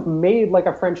sort of made like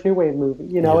a French new wave movie.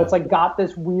 It's like got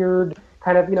this weird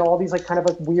kind of all these like kind of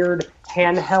like weird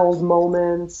handheld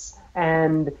moments.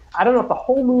 And I don't know if the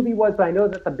whole movie was, but I know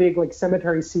that the big like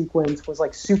cemetery sequence was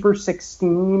like super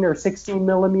 16 or 16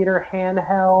 millimeter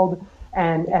handheld,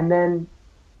 and then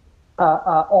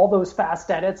all those fast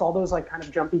edits, all those like kind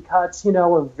of jumpy cuts,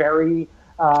 are very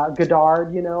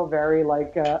Godard, very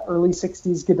like early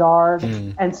 60s Godard.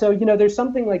 And so there's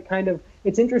something like kind of,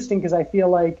 it's interesting because I feel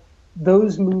like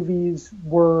those movies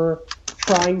were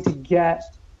trying to get,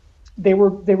 they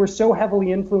were so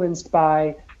heavily influenced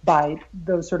by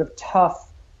those sort of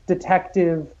tough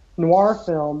detective noir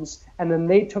films, and then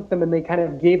they took them and they kind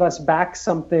of gave us back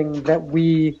something that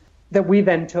we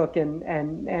then took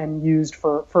and used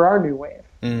for our new wave.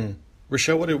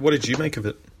 Rochelle, what did you make of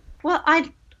it? Well,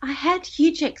 I had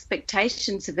huge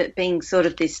expectations of it being sort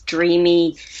of this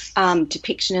dreamy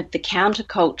depiction of the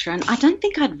counterculture, and I don't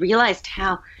think I'd realised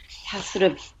how sort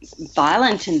of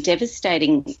violent and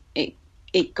devastating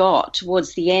it got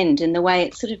towards the end, and the way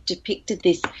it sort of depicted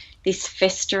this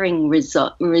festering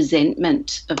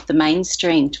resentment of the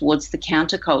mainstream towards the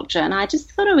counterculture. And I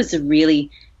just thought it was a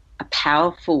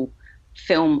powerful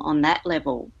film on that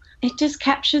level. It just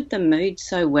captured the mood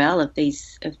so well of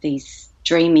these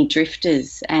dreamy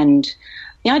drifters. And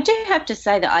I do have to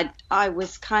say that I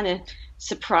was kind of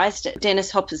surprised at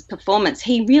Dennis Hopper's performance.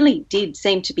 He really did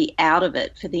seem to be out of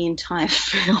it for the entire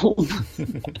film.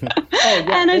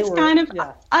 And it's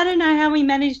I don't know how he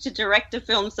managed to direct a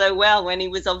film so well when he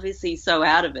was obviously so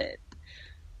out of it.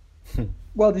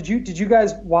 Well, did you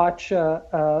guys watch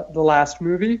the last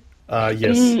movie?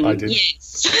 Yes, I did.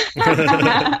 Yes.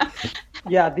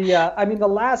 Yeah, the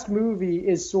last movie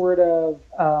is sort of,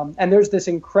 and there's this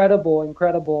incredible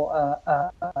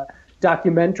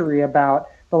documentary about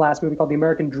the last movie called The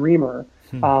American Dreamer,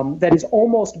 that is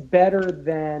almost better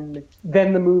than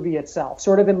the movie itself.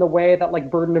 Sort of in the way that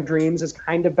like Burden of Dreams is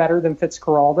kind of better than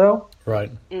Fitzcarraldo.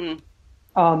 Right. He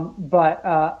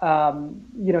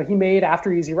made,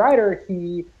 after Easy Rider,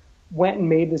 he went and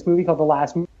made this movie called The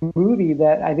Last Movie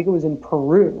that I think it was in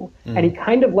Peru. And he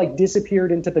kind of like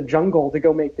disappeared into the jungle to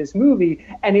go make this movie.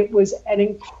 And it was an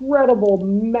incredible,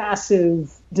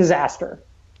 massive disaster.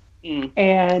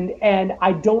 And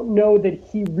I don't know that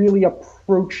he really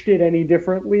approached it any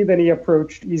differently than he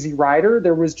approached Easy Rider.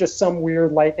 There was just some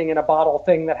weird lightning in a bottle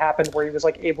thing that happened where he was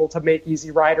like able to make Easy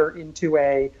Rider into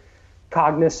a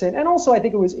cognizant. And also I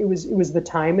think it was the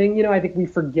timing. I think we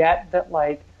forget that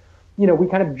we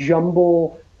kind of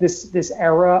jumble this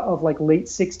era of like late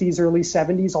 60s, early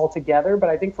 70s all together. But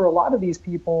I think for a lot of these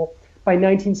people, by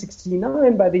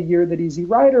 1969, by the year that Easy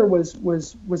Rider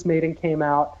was made and came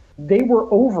out, they were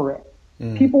over it.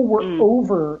 People were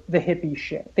over the hippie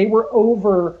shit. They were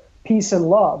over peace and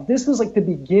love. This was like the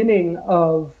beginning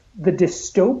of the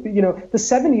dystopia. The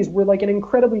 70s were like an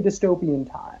incredibly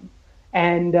dystopian time.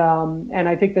 And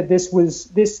I think that this was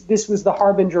the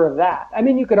harbinger of that. I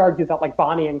mean, you could argue that like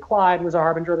Bonnie and Clyde was a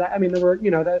harbinger of that. I mean, there were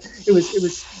it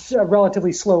was a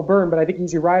relatively slow burn, but I think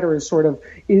Easy Rider is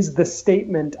the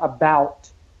statement about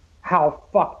how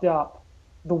fucked up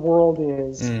the world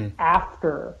is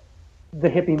after the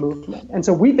hippie movement. And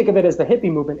so we think of it as the hippie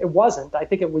movement. It wasn't. I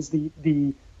think it was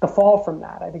the fall from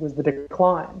that. I think it was the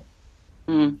decline.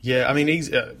 Yeah, I mean,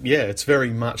 it's very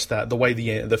much that. The way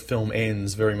the film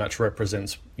ends very much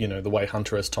represents, the way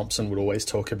Hunter S. Thompson would always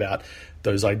talk about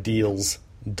those ideals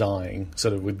dying,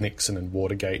 sort of with Nixon and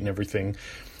Watergate and everything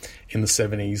in the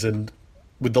 70s. And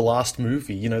with the last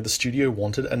movie, the studio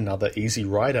wanted another Easy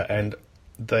Rider, and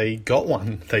they got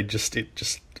one.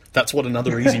 That's what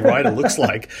another Easy Rider looks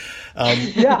like.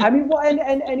 Yeah, I mean, well,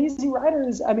 and Easy Rider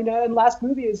is, and last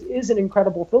movie is an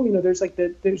incredible film. There's like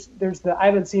there's I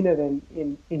haven't seen it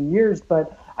in years,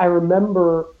 but I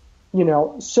remember,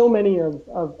 so many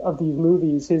of these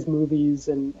movies, his movies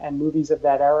and movies of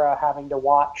that era, having to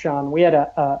watch on. We had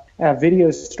a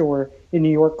video store in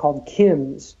New York called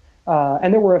Kim's,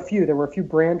 and there were a few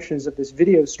branches of this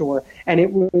video store, and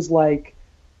it was like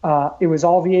it was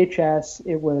all VHS.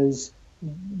 It was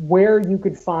where you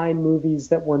could find movies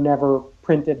that were never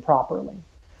printed properly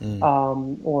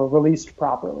or released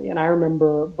properly. And I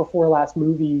remember before last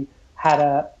movie had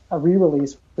a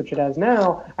re-release, which it has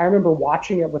now, I remember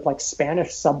watching it with like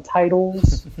Spanish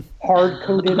subtitles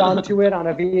hard-coded onto it on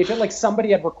a VHS. Like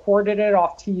somebody had recorded it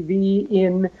off TV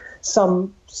in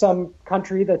some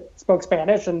country that spoke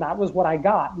Spanish, and that was what I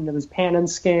got. And it was pan and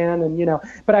scan, and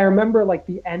but I remember like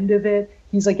the end of it,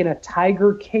 he's like in a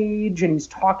tiger cage, and he's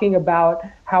talking about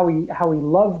how he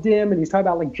loved him, and he's talking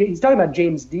about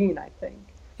James Dean, I think.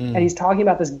 And he's talking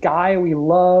about this guy who he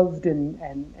loved and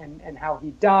how he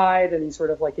died, and he's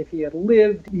sort of like, if he had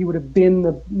lived, he would have been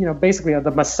the basically the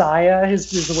Messiah.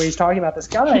 Is the way he's talking about this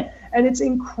guy, and it's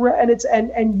and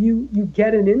you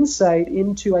get an insight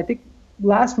into, I think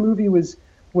last movie was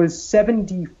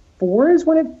 74 is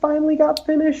when it finally got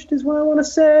finished, is what I want to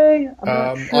say. I'm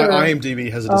not sure.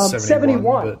 IMDb has it as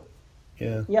 71.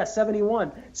 But yeah,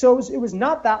 71. So it was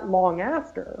not that long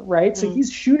after, right? So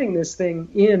he's shooting this thing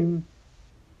in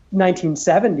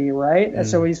 1970, right? And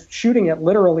so he's shooting it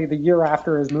literally the year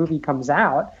after his movie comes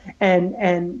out.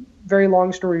 And very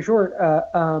long story short,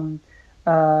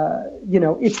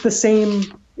 it's the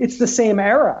same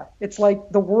era. It's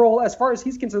like the world, as far as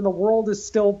he's concerned, the world is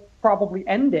still probably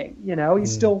ending.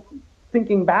 He's still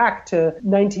thinking back to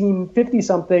 1950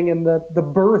 something and the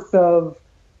birth of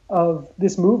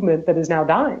this movement that is now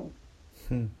dying.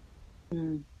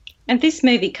 And this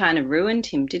movie kind of ruined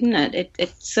him, didn't it?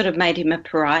 It sort of made him a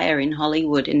pariah in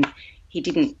Hollywood, and he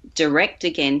didn't direct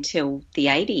again till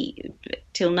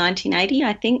 1980,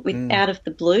 I think, with Out of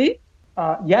the Blue.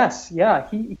 Yes, yeah.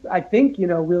 He, I think,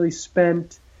 really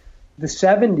spent the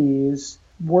 70s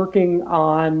working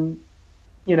on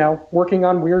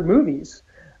weird movies.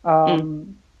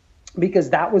 Because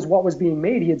that was what was being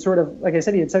made. He had sort of, like I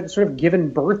said, sort of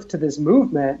given birth to this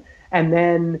movement, and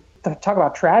then talk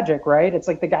about tragic, right? It's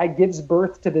like the guy gives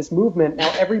birth to this movement.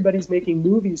 Now everybody's making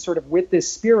movies sort of with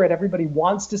this spirit. Everybody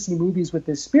wants to see movies with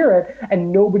this spirit,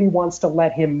 and nobody wants to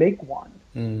let him make one.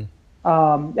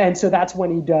 And so that's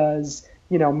when he does,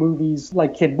 movies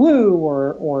like Kid Blue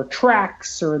or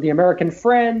Tracks or The American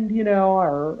Friend,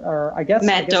 or I guess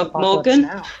Mad Dog Morgan.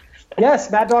 Now.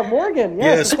 Yes, Mad Dog Morgan.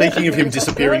 Yeah, Yes, speaking of him It's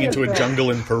disappearing brilliant into a film.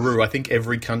 jungle in Peru, I think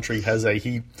every country has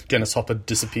Dennis Hopper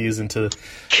disappears into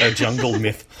a jungle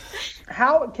myth.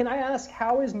 How can I ask?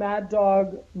 How is Mad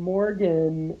Dog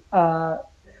Morgan?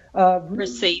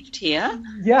 Received here.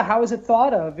 Yeah, how is it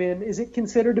thought of? And is it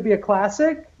considered to be a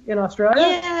classic in Australia?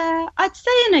 Yeah, I'd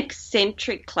say an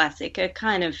eccentric classic.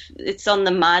 It's on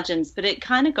the margins, but it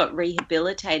kind of got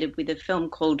rehabilitated with a film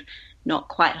called Not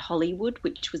Quite Hollywood,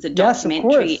 which was a Yes, of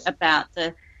documentary course. about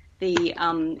the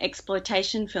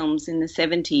exploitation films in the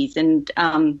 70s. And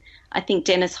I think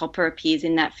Dennis Hopper appears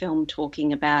in that film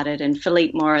talking about it, and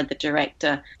Philippe Mora, the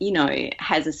director,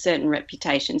 has a certain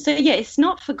reputation. So, yeah, it's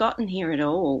not forgotten here at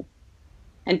all.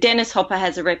 And Dennis Hopper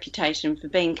has a reputation for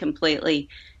being completely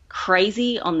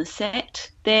crazy on the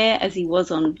set there, as he was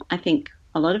on, I think,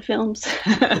 a lot of films.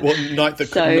 Well,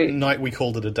 Night We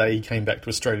Called It a Day, he came back to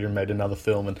Australia and made another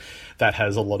film, and that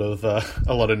has a lot of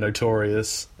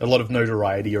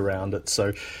notoriety around it.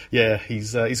 So, yeah,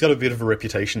 he's got a bit of a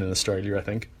reputation in Australia, I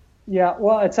think. Yeah,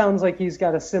 well, it sounds like he's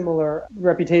got a similar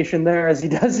reputation there as he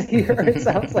does here. It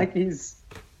sounds like he's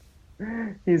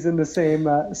in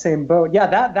the same boat. Yeah,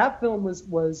 that film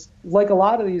was like a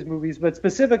lot of these movies, but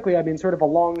specifically, I mean, sort of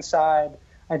alongside,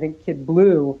 I think, Kid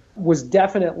Blue, was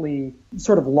definitely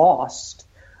sort of lost.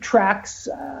 Tracks,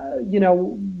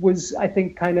 was, I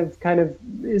think, kind of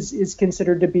is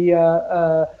considered to be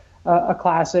a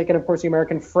classic, and of course, The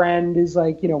American Friend is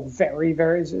like, very,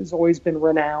 very, has always been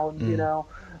renowned,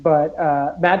 But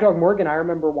Mad Dog Morgan, I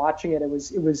remember watching it. It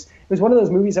was one of those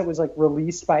movies that was like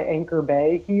released by Anchor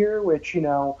Bay here, which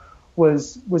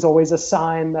was always a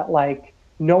sign that like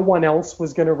no one else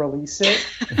was going to release it.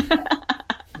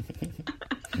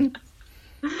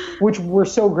 Which we're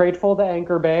so grateful to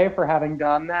Anchor Bay for having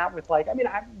done that with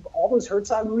all those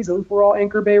Herzog movies. Those were all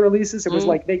Anchor Bay releases. It was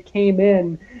like they came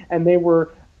in and they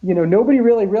were. Nobody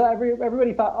really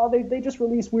everybody thought, oh, they just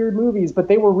released weird movies, but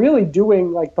they were really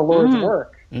doing like the Lord's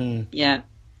work. Yeah.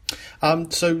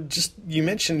 So just, you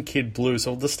mentioned Kid Blue,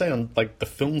 so we'll just stay on like the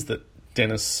films that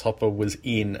Dennis Hopper was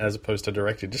in as opposed to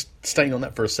directed. Just staying on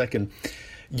that for a second.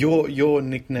 Your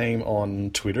nickname on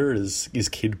Twitter is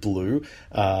Kid Blue.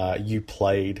 You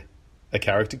played a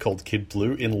character called Kid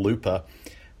Blue in Looper.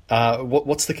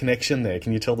 What's the connection there?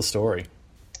 Can you tell the story?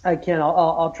 I can.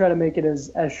 I'll try to make it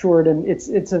as short, and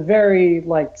it's a very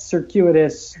like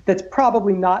circuitous. That's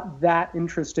probably not that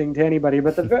interesting to anybody.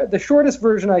 But the shortest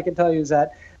version I can tell you is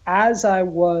that as I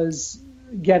was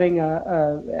getting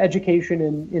a education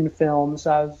in films,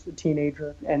 I was a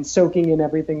teenager and soaking in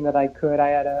everything that I could. I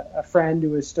had a friend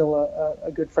who is still a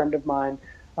good friend of mine,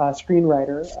 a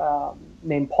screenwriter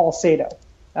named Paul Sato,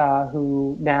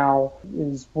 who now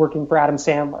is working for Adam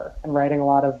Sandler and writing a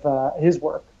lot of his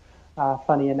work.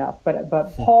 Funny enough, but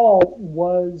Paul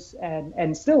was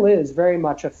and still is very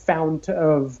much a fount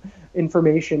of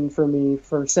information for me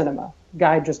for cinema.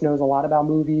 Guy just knows a lot about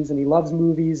movies, and he loves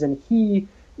movies, and he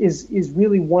is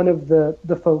really one of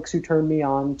the folks who turned me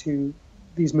on to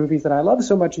these movies that I love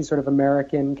so much. These sort of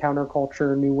American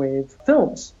counterculture, new wave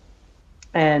films,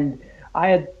 and I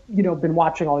had been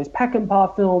watching all these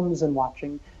Peckinpah films and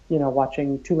watching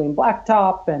Two-Lane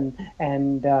Blacktop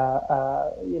and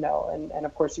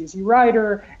of course Easy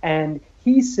Rider. And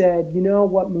he said,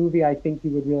 what movie I think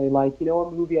you would really like?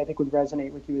 What movie I think would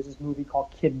resonate with you is this movie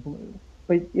called Kid Blue.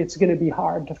 But it's going to be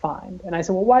hard to find. And I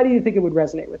said, well, why do you think it would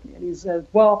resonate with me? And he says,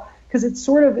 well, because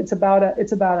it's about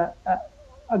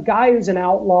a guy who's an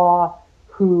outlaw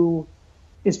who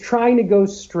is trying to go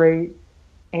straight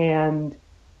and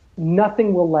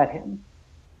nothing will let him.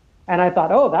 And I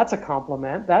thought, oh, that's a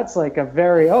compliment. That's like a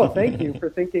very, thank you for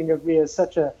thinking of me as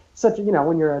such a,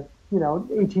 when you're a,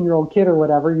 18-year-old kid or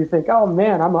whatever, you think, oh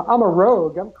man, I'm a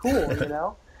rogue. I'm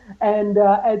cool, And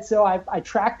so I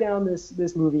tracked down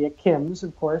this movie at Kim's,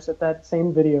 of course, at that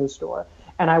same video store.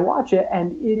 And I watch it,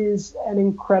 and it is an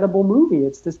incredible movie.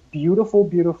 It's this beautiful,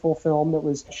 beautiful film that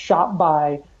was shot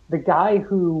by the guy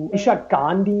he shot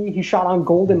Gandhi. He shot on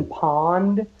Golden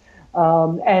Pond.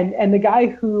 And the guy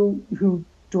who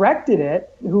directed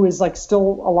it, who is like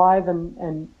still alive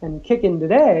and kicking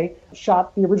today,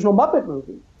 shot the original Muppet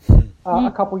movie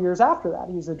a couple years after that.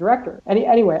 He's a director.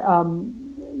 Anyway,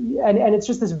 and it's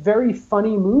just this very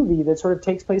funny movie that sort of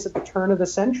takes place at the turn of the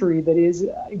century that is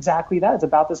exactly that. It's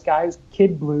about this guy's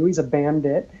Kid Blue. He's a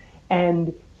bandit,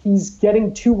 and he's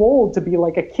getting too old to be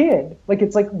like a kid. Like,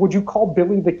 it's like, would you call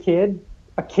Billy the Kid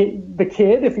the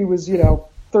kid if he was,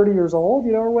 30 years old,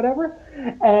 or whatever.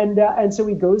 And so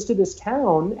he goes to this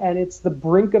town, and it's the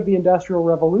brink of the Industrial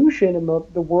Revolution, and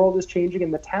the world is changing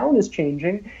and the town is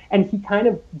changing, and he kind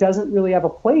of doesn't really have a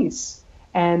place.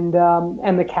 And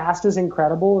the cast is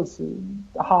incredible. It's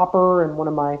Hopper and one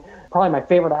of my probably my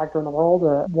favorite actor in the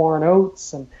world, Warren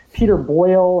Oates and Peter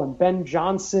Boyle and Ben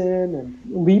Johnson and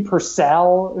Lee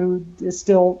Purcell, who is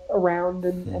still around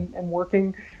and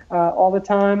working all the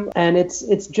time. And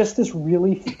it's just this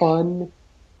really fun,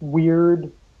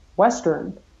 weird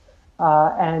Western.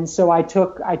 And so I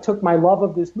took my love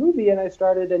of this movie and I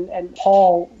started, and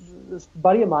Paul, this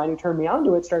buddy of mine who turned me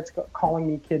onto it, starts calling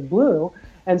me Kid Blue.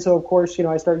 And so, of course,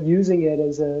 I start using it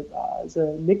as a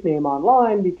nickname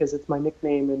online because it's my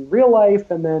nickname in real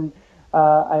life. And then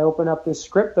I open up this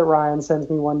script that Ryan sends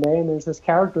me one day, and there's this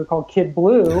character called Kid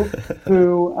Blue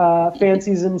who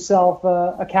fancies himself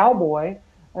a cowboy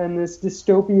in this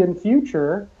dystopian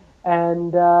future,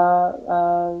 and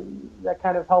that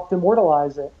kind of helped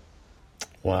immortalize it.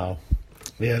 Wow.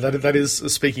 Yeah, that is,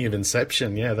 speaking of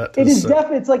Inception. Yeah, that it is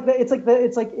definitely.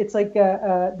 It's like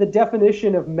the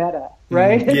definition of meta,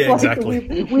 right? Yeah, it's like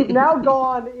exactly. We've now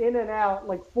gone in and out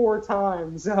like 4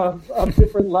 times of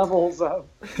different levels of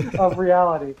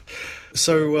reality.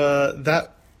 So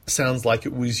that sounds like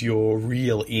it was your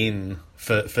real in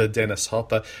for Dennis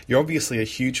Hopper. You're obviously a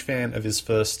huge fan of his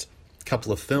first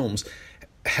couple of films.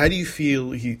 How do you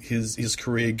feel his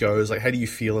career goes? Like, how do you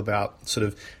feel about sort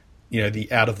of,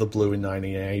 the Out of the Blue in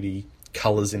 1980,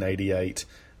 Colors in 88,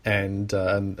 and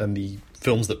the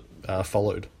films that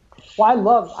followed? Well,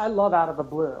 I love Out of the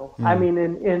Blue. I mean,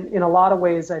 in a lot of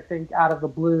ways, I think Out of the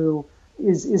Blue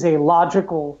is a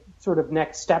logical sort of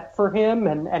next step for him,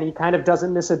 and he kind of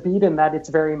doesn't miss a beat in that it's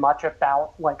very much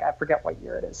about, like, I forget what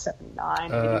year it is,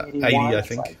 79, 80, 80, I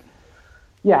think. Like,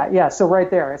 yeah. So right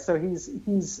there. So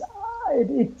he's.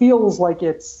 It feels like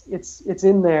it's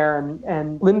in there,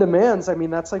 and Linda Manz. I mean,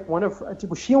 that's like one of.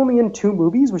 Was she only in 2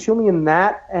 movies? Was she only in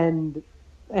that and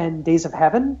Days of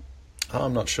Heaven? Oh,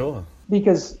 I'm not sure.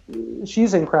 Because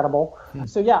she's incredible.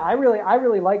 So yeah, I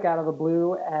really like Out of the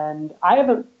Blue, and I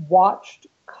haven't watched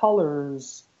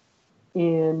Colors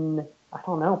in, I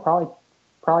don't know, probably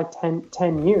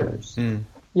 10 years.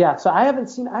 Yeah, so I haven't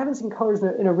seen Colors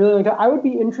in a really long time. I would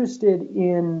be interested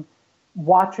in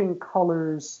watching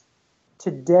Colors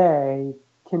today,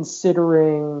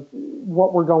 considering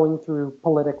what we're going through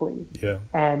politically. Yeah.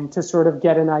 And to sort of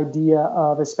get an idea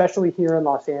of, especially here in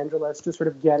Los Angeles, to sort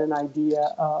of get an idea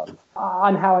of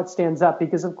on how it stands up.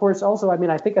 Because of course, also, I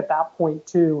mean, I think at that point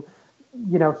too,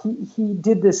 he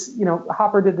did this,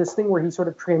 Hopper did this thing where he sort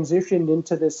of transitioned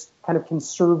into this kind of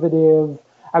conservative,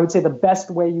 I would say the best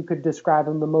way you could describe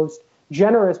him, the most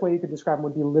generous way you could describe him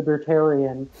would be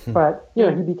libertarian. But, he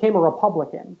became a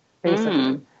Republican,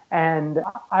 basically. And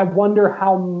I wonder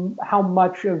how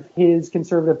much of his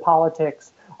conservative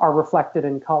politics are reflected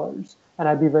in Colors. And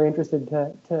I'd be very interested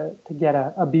to get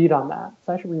a beat on that.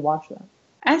 So I should rewatch that.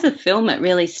 As a film, it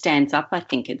really stands up. I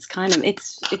think it's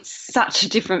such a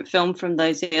different film from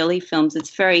those early films.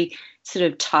 It's very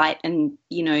sort of tight and,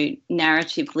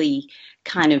 narratively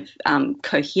kind of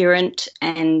coherent,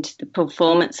 and the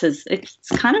performances, it's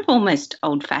kind of almost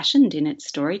old-fashioned in its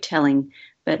storytelling.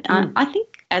 But I think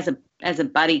as a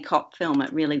buddy cop film,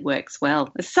 it really works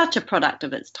well. It's such a product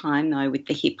of its time, though, with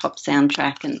the hip-hop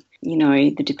soundtrack and,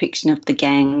 the depiction of the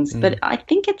gangs. But I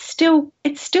think it still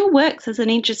works as an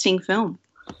interesting film.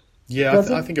 Yeah,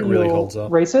 I think it really holds up.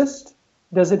 Racist?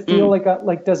 Does it feel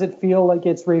does it feel like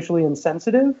it's racially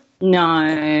insensitive? No,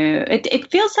 it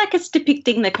feels like it's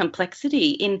depicting the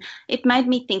complexity. It made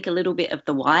me think a little bit of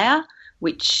The Wire,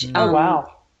 which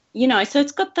wow. So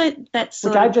it's got that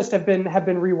sort which I just have been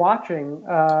rewatching,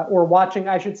 or watching.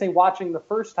 I should say, watching the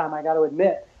first time. I got to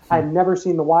admit, I've never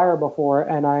seen The Wire before,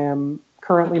 and I am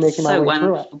currently making my way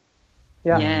through it.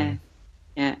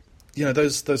 Yeah.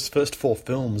 Those first 4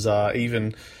 films are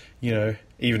even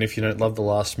if you don't love the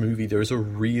last movie, there is a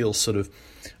real sort of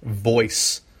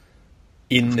voice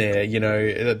in there.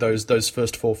 Those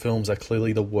first 4 films are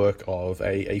clearly the work of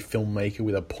a filmmaker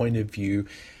with a point of view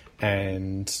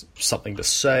and something to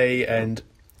say, and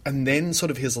then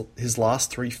sort of his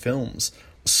last 3 films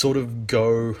sort of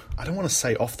go, I don't want to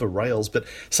say off the rails, but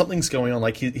something's going on.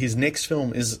 Like his next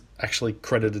film is actually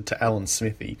credited to Alan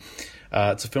Smithy.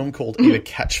 It's a film called either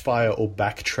Catch Fire or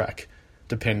Backtrack,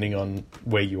 depending on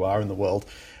where you are in the world.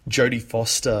 Jodie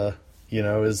Foster,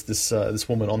 is this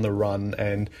woman on the run,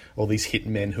 and all these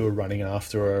hitmen who are running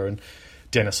after her, and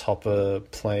Dennis Hopper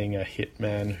playing a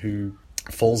hitman who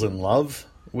falls in love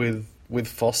with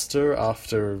Foster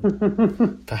after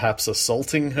perhaps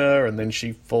assaulting her, and then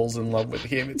she falls in love with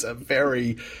him. It's a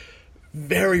very,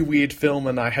 very weird film,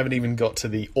 and I haven't even got to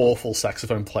the awful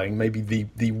saxophone playing, maybe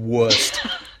the worst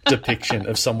depiction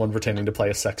of someone pretending to play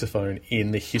a saxophone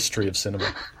in the history of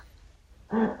cinema.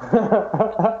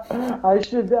 I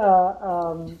should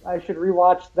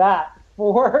rewatch that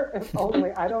 4. If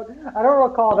only I don't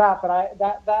recall that, but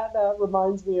that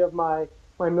reminds me of my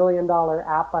 $1 million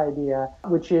app idea,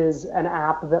 which is an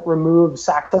app that removes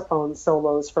saxophone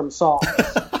solos from songs.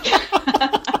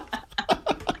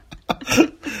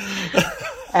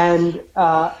 And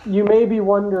you may be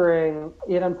wondering,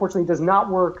 it unfortunately does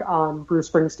not work on Bruce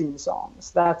Springsteen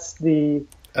songs. That's the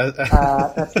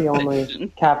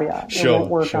only caveat. It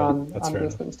won't work on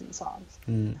Bruce Springsteen songs.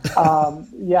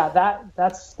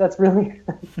 That's really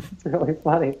that's really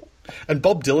funny. And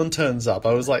Bob Dylan turns up.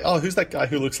 I was like, oh, who's that guy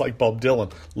who looks like Bob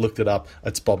Dylan? Looked it up.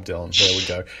 It's Bob Dylan. There we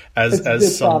go.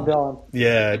 It's Bob Dylan.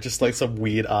 Yeah, just like some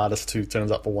weird artist who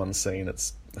turns up for one scene.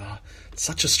 It's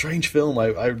such a strange film.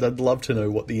 I'd love to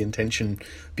know what the intention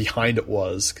behind it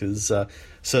was, because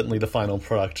certainly the final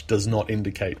product does not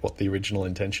indicate what the original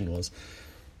intention was.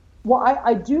 Well,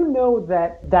 I do know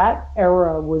that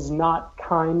era was not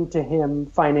kind to him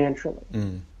financially,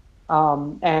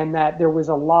 and that there was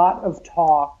a lot of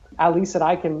talk, at least that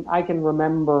I can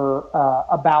remember,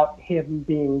 about him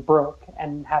being broke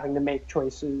and having to make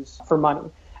choices for money.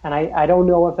 And I don't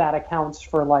know if that accounts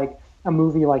for like a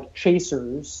movie like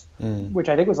Chasers, which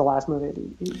I think was the last movie that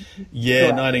he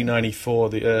 1994,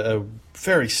 a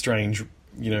very strange,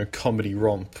 comedy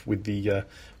romp with the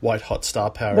white hot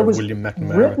star power of William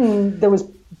McNamara. That was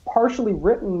partially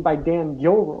written by Dan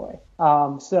Gilroy.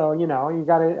 So, you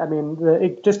got to,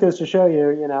 it just goes to show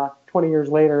you, 20 years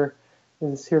later,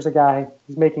 here's a guy,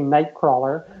 he's making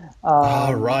Nightcrawler.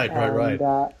 Right.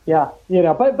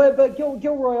 But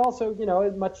Gilroy also,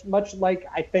 much like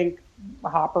I think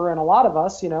Hopper and a lot of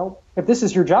us, if this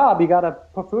is your job, you got to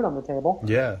put food on the table.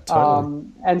 Yeah, totally.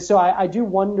 And so I do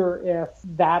wonder if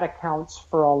that accounts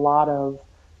for a lot of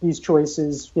these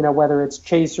choices, whether it's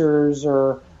Chasers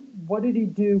or what did he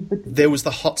do? There was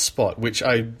The Hot Spot, which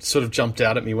I sort of jumped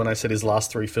out at me when I said his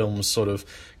last 3 films sort of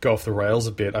go off the rails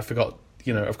a bit. I forgot,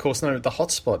 of course, no, The Hot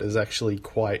Spot is actually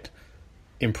quite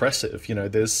impressive.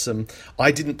 There's some,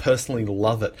 I didn't personally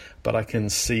love it, but I can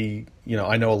see,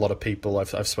 I know a lot of people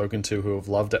I've spoken to who have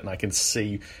loved it, and I can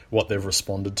see what they've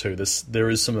responded to. There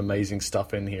is some amazing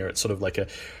stuff in here. It's sort of like a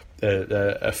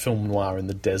film noir in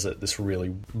the desert, this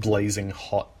really blazing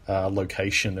hot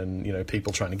location, and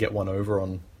people trying to get one over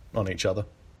on each other.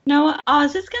 No, I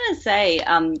was just going to say,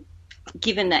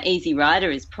 given that Easy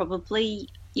Rider is probably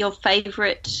your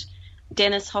favourite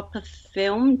Dennis Hopper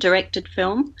directed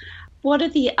film, what are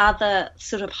the other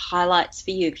sort of highlights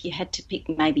for you if you had to pick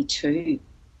maybe 2?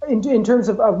 In terms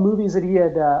of movies that he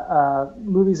had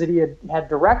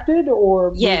directed, or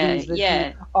movies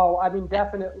that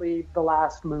definitely the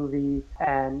last movie,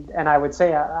 and I would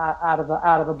say out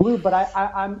of the blue. But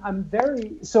I'm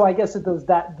very, so I guess it was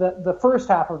that the first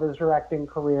half of his directing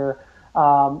career,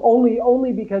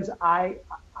 only because I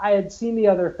had seen the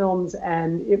other films,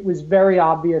 and it was very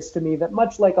obvious to me that,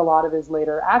 much like a lot of his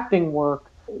later acting work,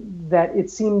 that it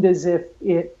seemed as if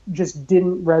it just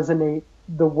didn't resonate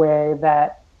the way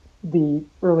that the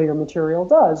earlier material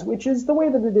does, which is the way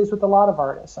that it is with a lot of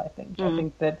artists, I think. I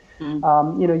think that,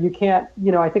 you can't,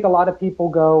 I think a lot of people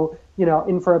go,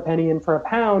 in for a penny, in for a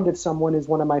pound if someone is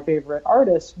one of my favorite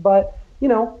artists. But,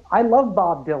 I love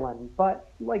Bob Dylan, but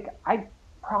I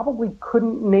probably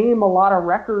couldn't name a lot of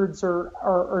records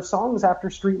or songs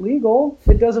after Street Legal.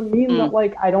 It doesn't mean that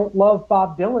I don't love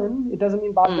Bob Dylan. It doesn't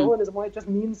mean Bob Dylan isn't one. It just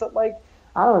means that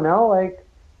I don't know,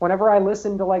 whenever I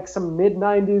listen to some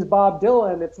mid-90s Bob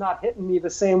Dylan, it's not hitting me the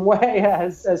same way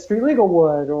as Street Legal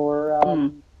would,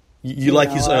 or you like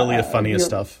his earlier funnier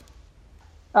stuff.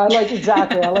 I like the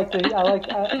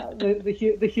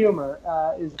humor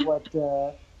is what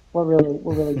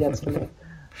really gets to me.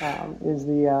 Is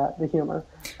the humor,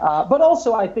 but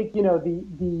also I think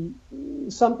the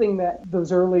something that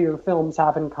those earlier films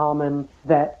have in common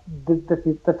that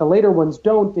the later ones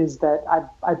don't is that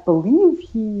I believe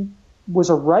he was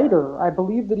a writer. I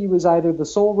believe that he was either the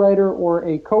sole writer or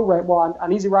a co-writer. Well,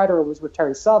 on Easy Rider it was with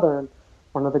Terry Southern,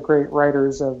 one of the great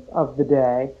writers of the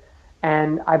day,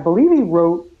 and I believe he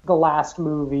wrote the last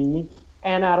movie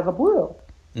and Out of the Blue.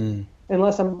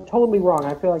 Unless I'm totally wrong,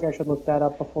 I feel like I should look that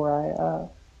up before I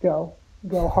go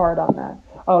hard on that.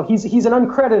 Oh, he's an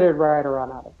uncredited writer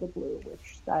on Out of the Blue,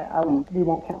 which we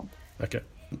won't count. Okay.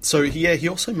 So he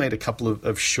also made a couple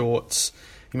of shorts.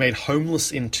 He made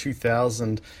Homeless in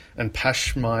 2000 and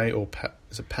Pash My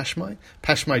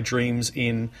Dreams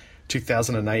in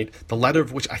 2008. The latter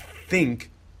of which I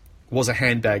think was a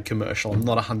handbag commercial. I'm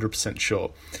not 100%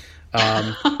 sure.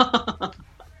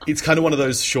 It's kind of one of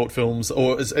those short films,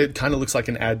 or it kind of looks like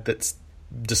an ad that's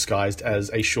disguised as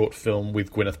a short film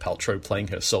with Gwyneth Paltrow playing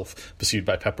herself, pursued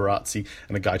by paparazzi,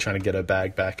 and a guy trying to get her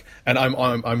bag back. And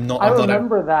I'm not. I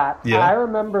remember that. Yeah, I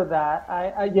remember that.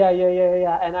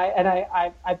 Yeah. And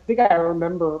I think I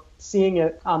remember seeing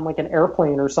it on like an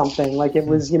airplane or something. Like it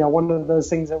was, one of those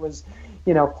things that was,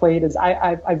 played as.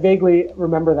 I vaguely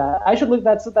remember that. I should look.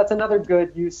 That's another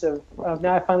good use of.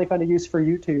 Now I finally found a use for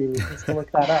YouTube. Just to look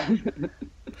that up.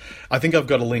 I think I've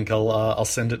got a link. I'll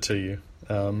send it to you.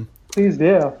 Please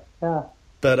do. Yeah.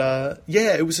 But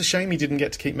it was a shame he didn't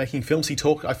get to keep making films.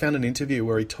 I found an interview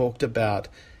where he talked about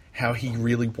how he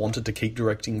really wanted to keep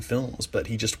directing films, but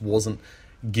he just wasn't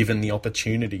given the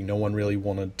opportunity. No one really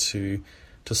wanted to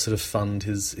sort of fund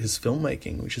his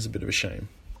filmmaking, which is a bit of a shame.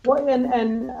 Well,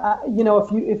 and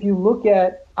if you look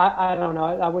at, I don't know,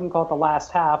 I wouldn't call it the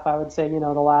last half. I would say, the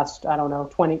last,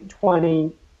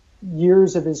 20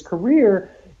 years of his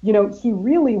career, he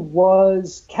really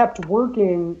was kept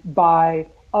working by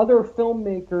other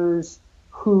filmmakers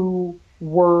who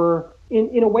were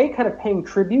in a way kind of paying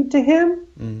tribute to him,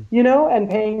 and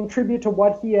paying tribute to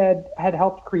what he had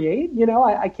helped create.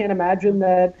 I can't imagine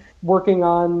that working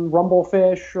on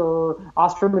Rumblefish or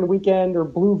Osterman Weekend or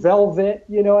Blue Velvet,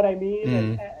 you know what I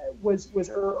mean?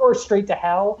 Or Straight to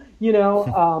Hell,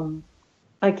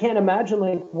 I can't imagine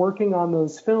like working on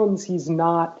those films. He's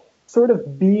not sort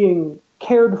of being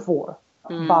cared for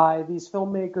by these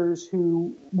filmmakers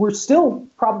who were still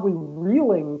probably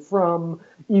reeling from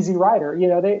Easy Rider.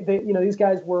 These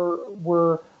guys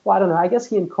were well, I don't know. I guess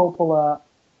he and Coppola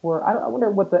were. I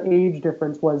wonder what the age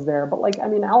difference was there. But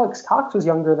Alex Cox was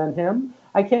younger than him.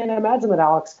 I can't imagine that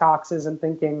Alex Cox isn't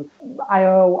thinking, I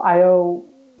owe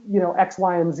X,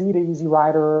 Y, and Z to Easy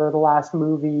Rider, the last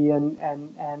movie, and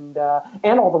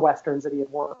all the westerns that he had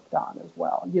worked on as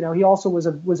well. He also was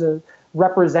a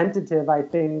representative, I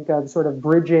think, of sort of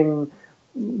bridging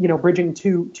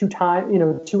two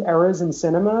eras in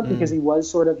cinema, because he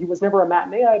was never a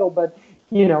matinee idol, but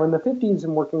in the 50s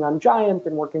and working on Giant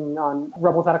and working on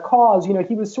Rebel Without a Cause,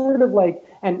 he was sort of like,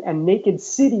 and Naked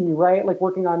City, right? Like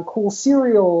working on cool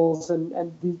serials and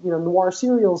noir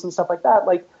serials and stuff like that.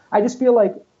 Like, I just feel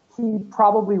like he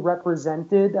probably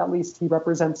represented, at least he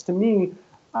represents to me,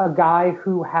 a guy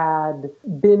who had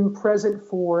been present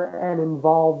for and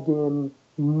involved in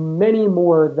many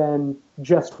more than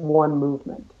just one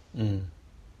movement.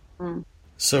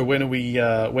 So when are we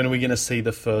going to see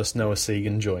the first Noah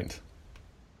Segan joint?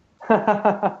 When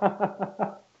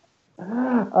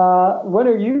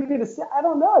are you going to see? I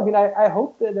don't know. I mean, I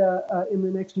hope that in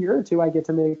the next year or two I get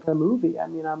to make a movie. I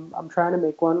mean, I'm trying to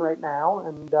make one right now,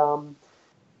 and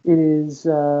it's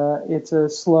a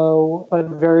slow but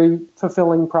very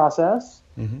fulfilling process.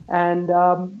 And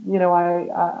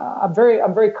I'm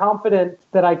very confident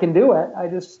that I can do it. I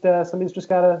just somebody's just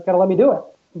gotta let me do it.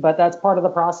 But that's part of the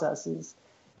process is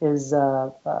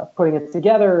putting it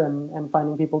together and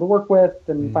finding people to work with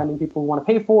and finding people who want to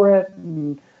pay for it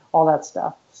and all that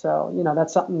stuff. So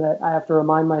that's something that I have to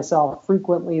remind myself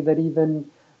frequently, that even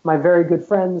my very good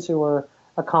friends who are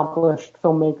accomplished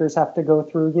filmmakers have to go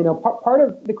through. Part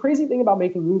of the crazy thing about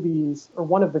making movies, or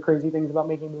one of the crazy things about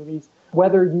making movies,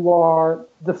 whether you are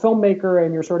the filmmaker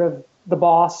and you're sort of the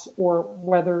boss, or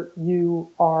whether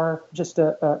you are just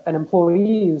an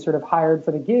employee who's sort of hired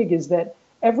for the gig, is that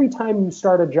every time you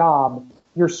start a job,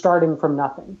 you're starting from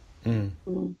nothing. That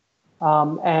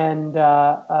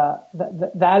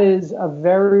is a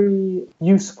very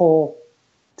useful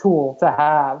tool to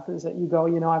have, is that you go,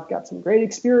 I've got some great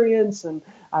experience, and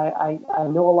I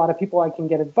know a lot of people I can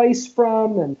get advice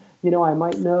from, and I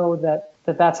might know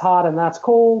that's hot and that's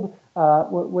cold,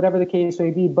 whatever the case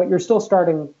may be, but you're still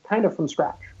starting kind of from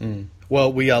scratch.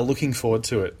 Well, we are looking forward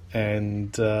to it,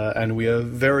 and we are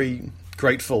very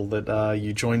grateful that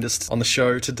you joined us on the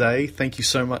show today. Thank you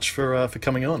so much for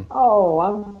coming on.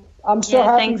 Oh, I'm so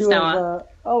happy thanks, to Noah.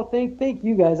 Thank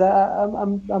you guys. I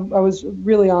was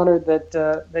really honored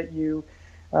that you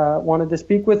wanted to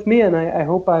speak with me, and I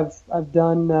hope I've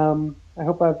done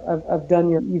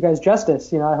you guys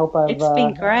justice. I hope I've. It's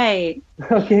been great.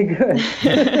 Okay, good.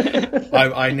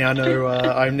 I now know.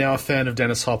 I'm now a fan of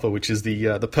Dennis Hopper, which is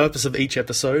the purpose of each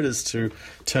episode is to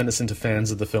turn us into fans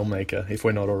of the filmmaker, if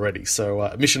we're not already.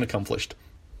 So mission accomplished.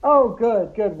 Oh,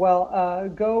 good.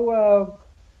 Well, go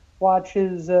watch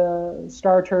his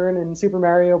Star Turn and Super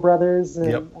Mario Brothers,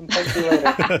 and thank you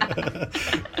later.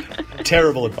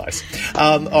 Terrible advice.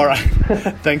 All right.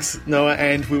 Thanks, Noah,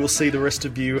 and we will see the rest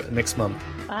of you next month.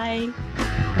 Bye.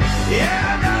 Yeah,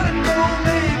 I gotta go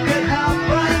make it happen.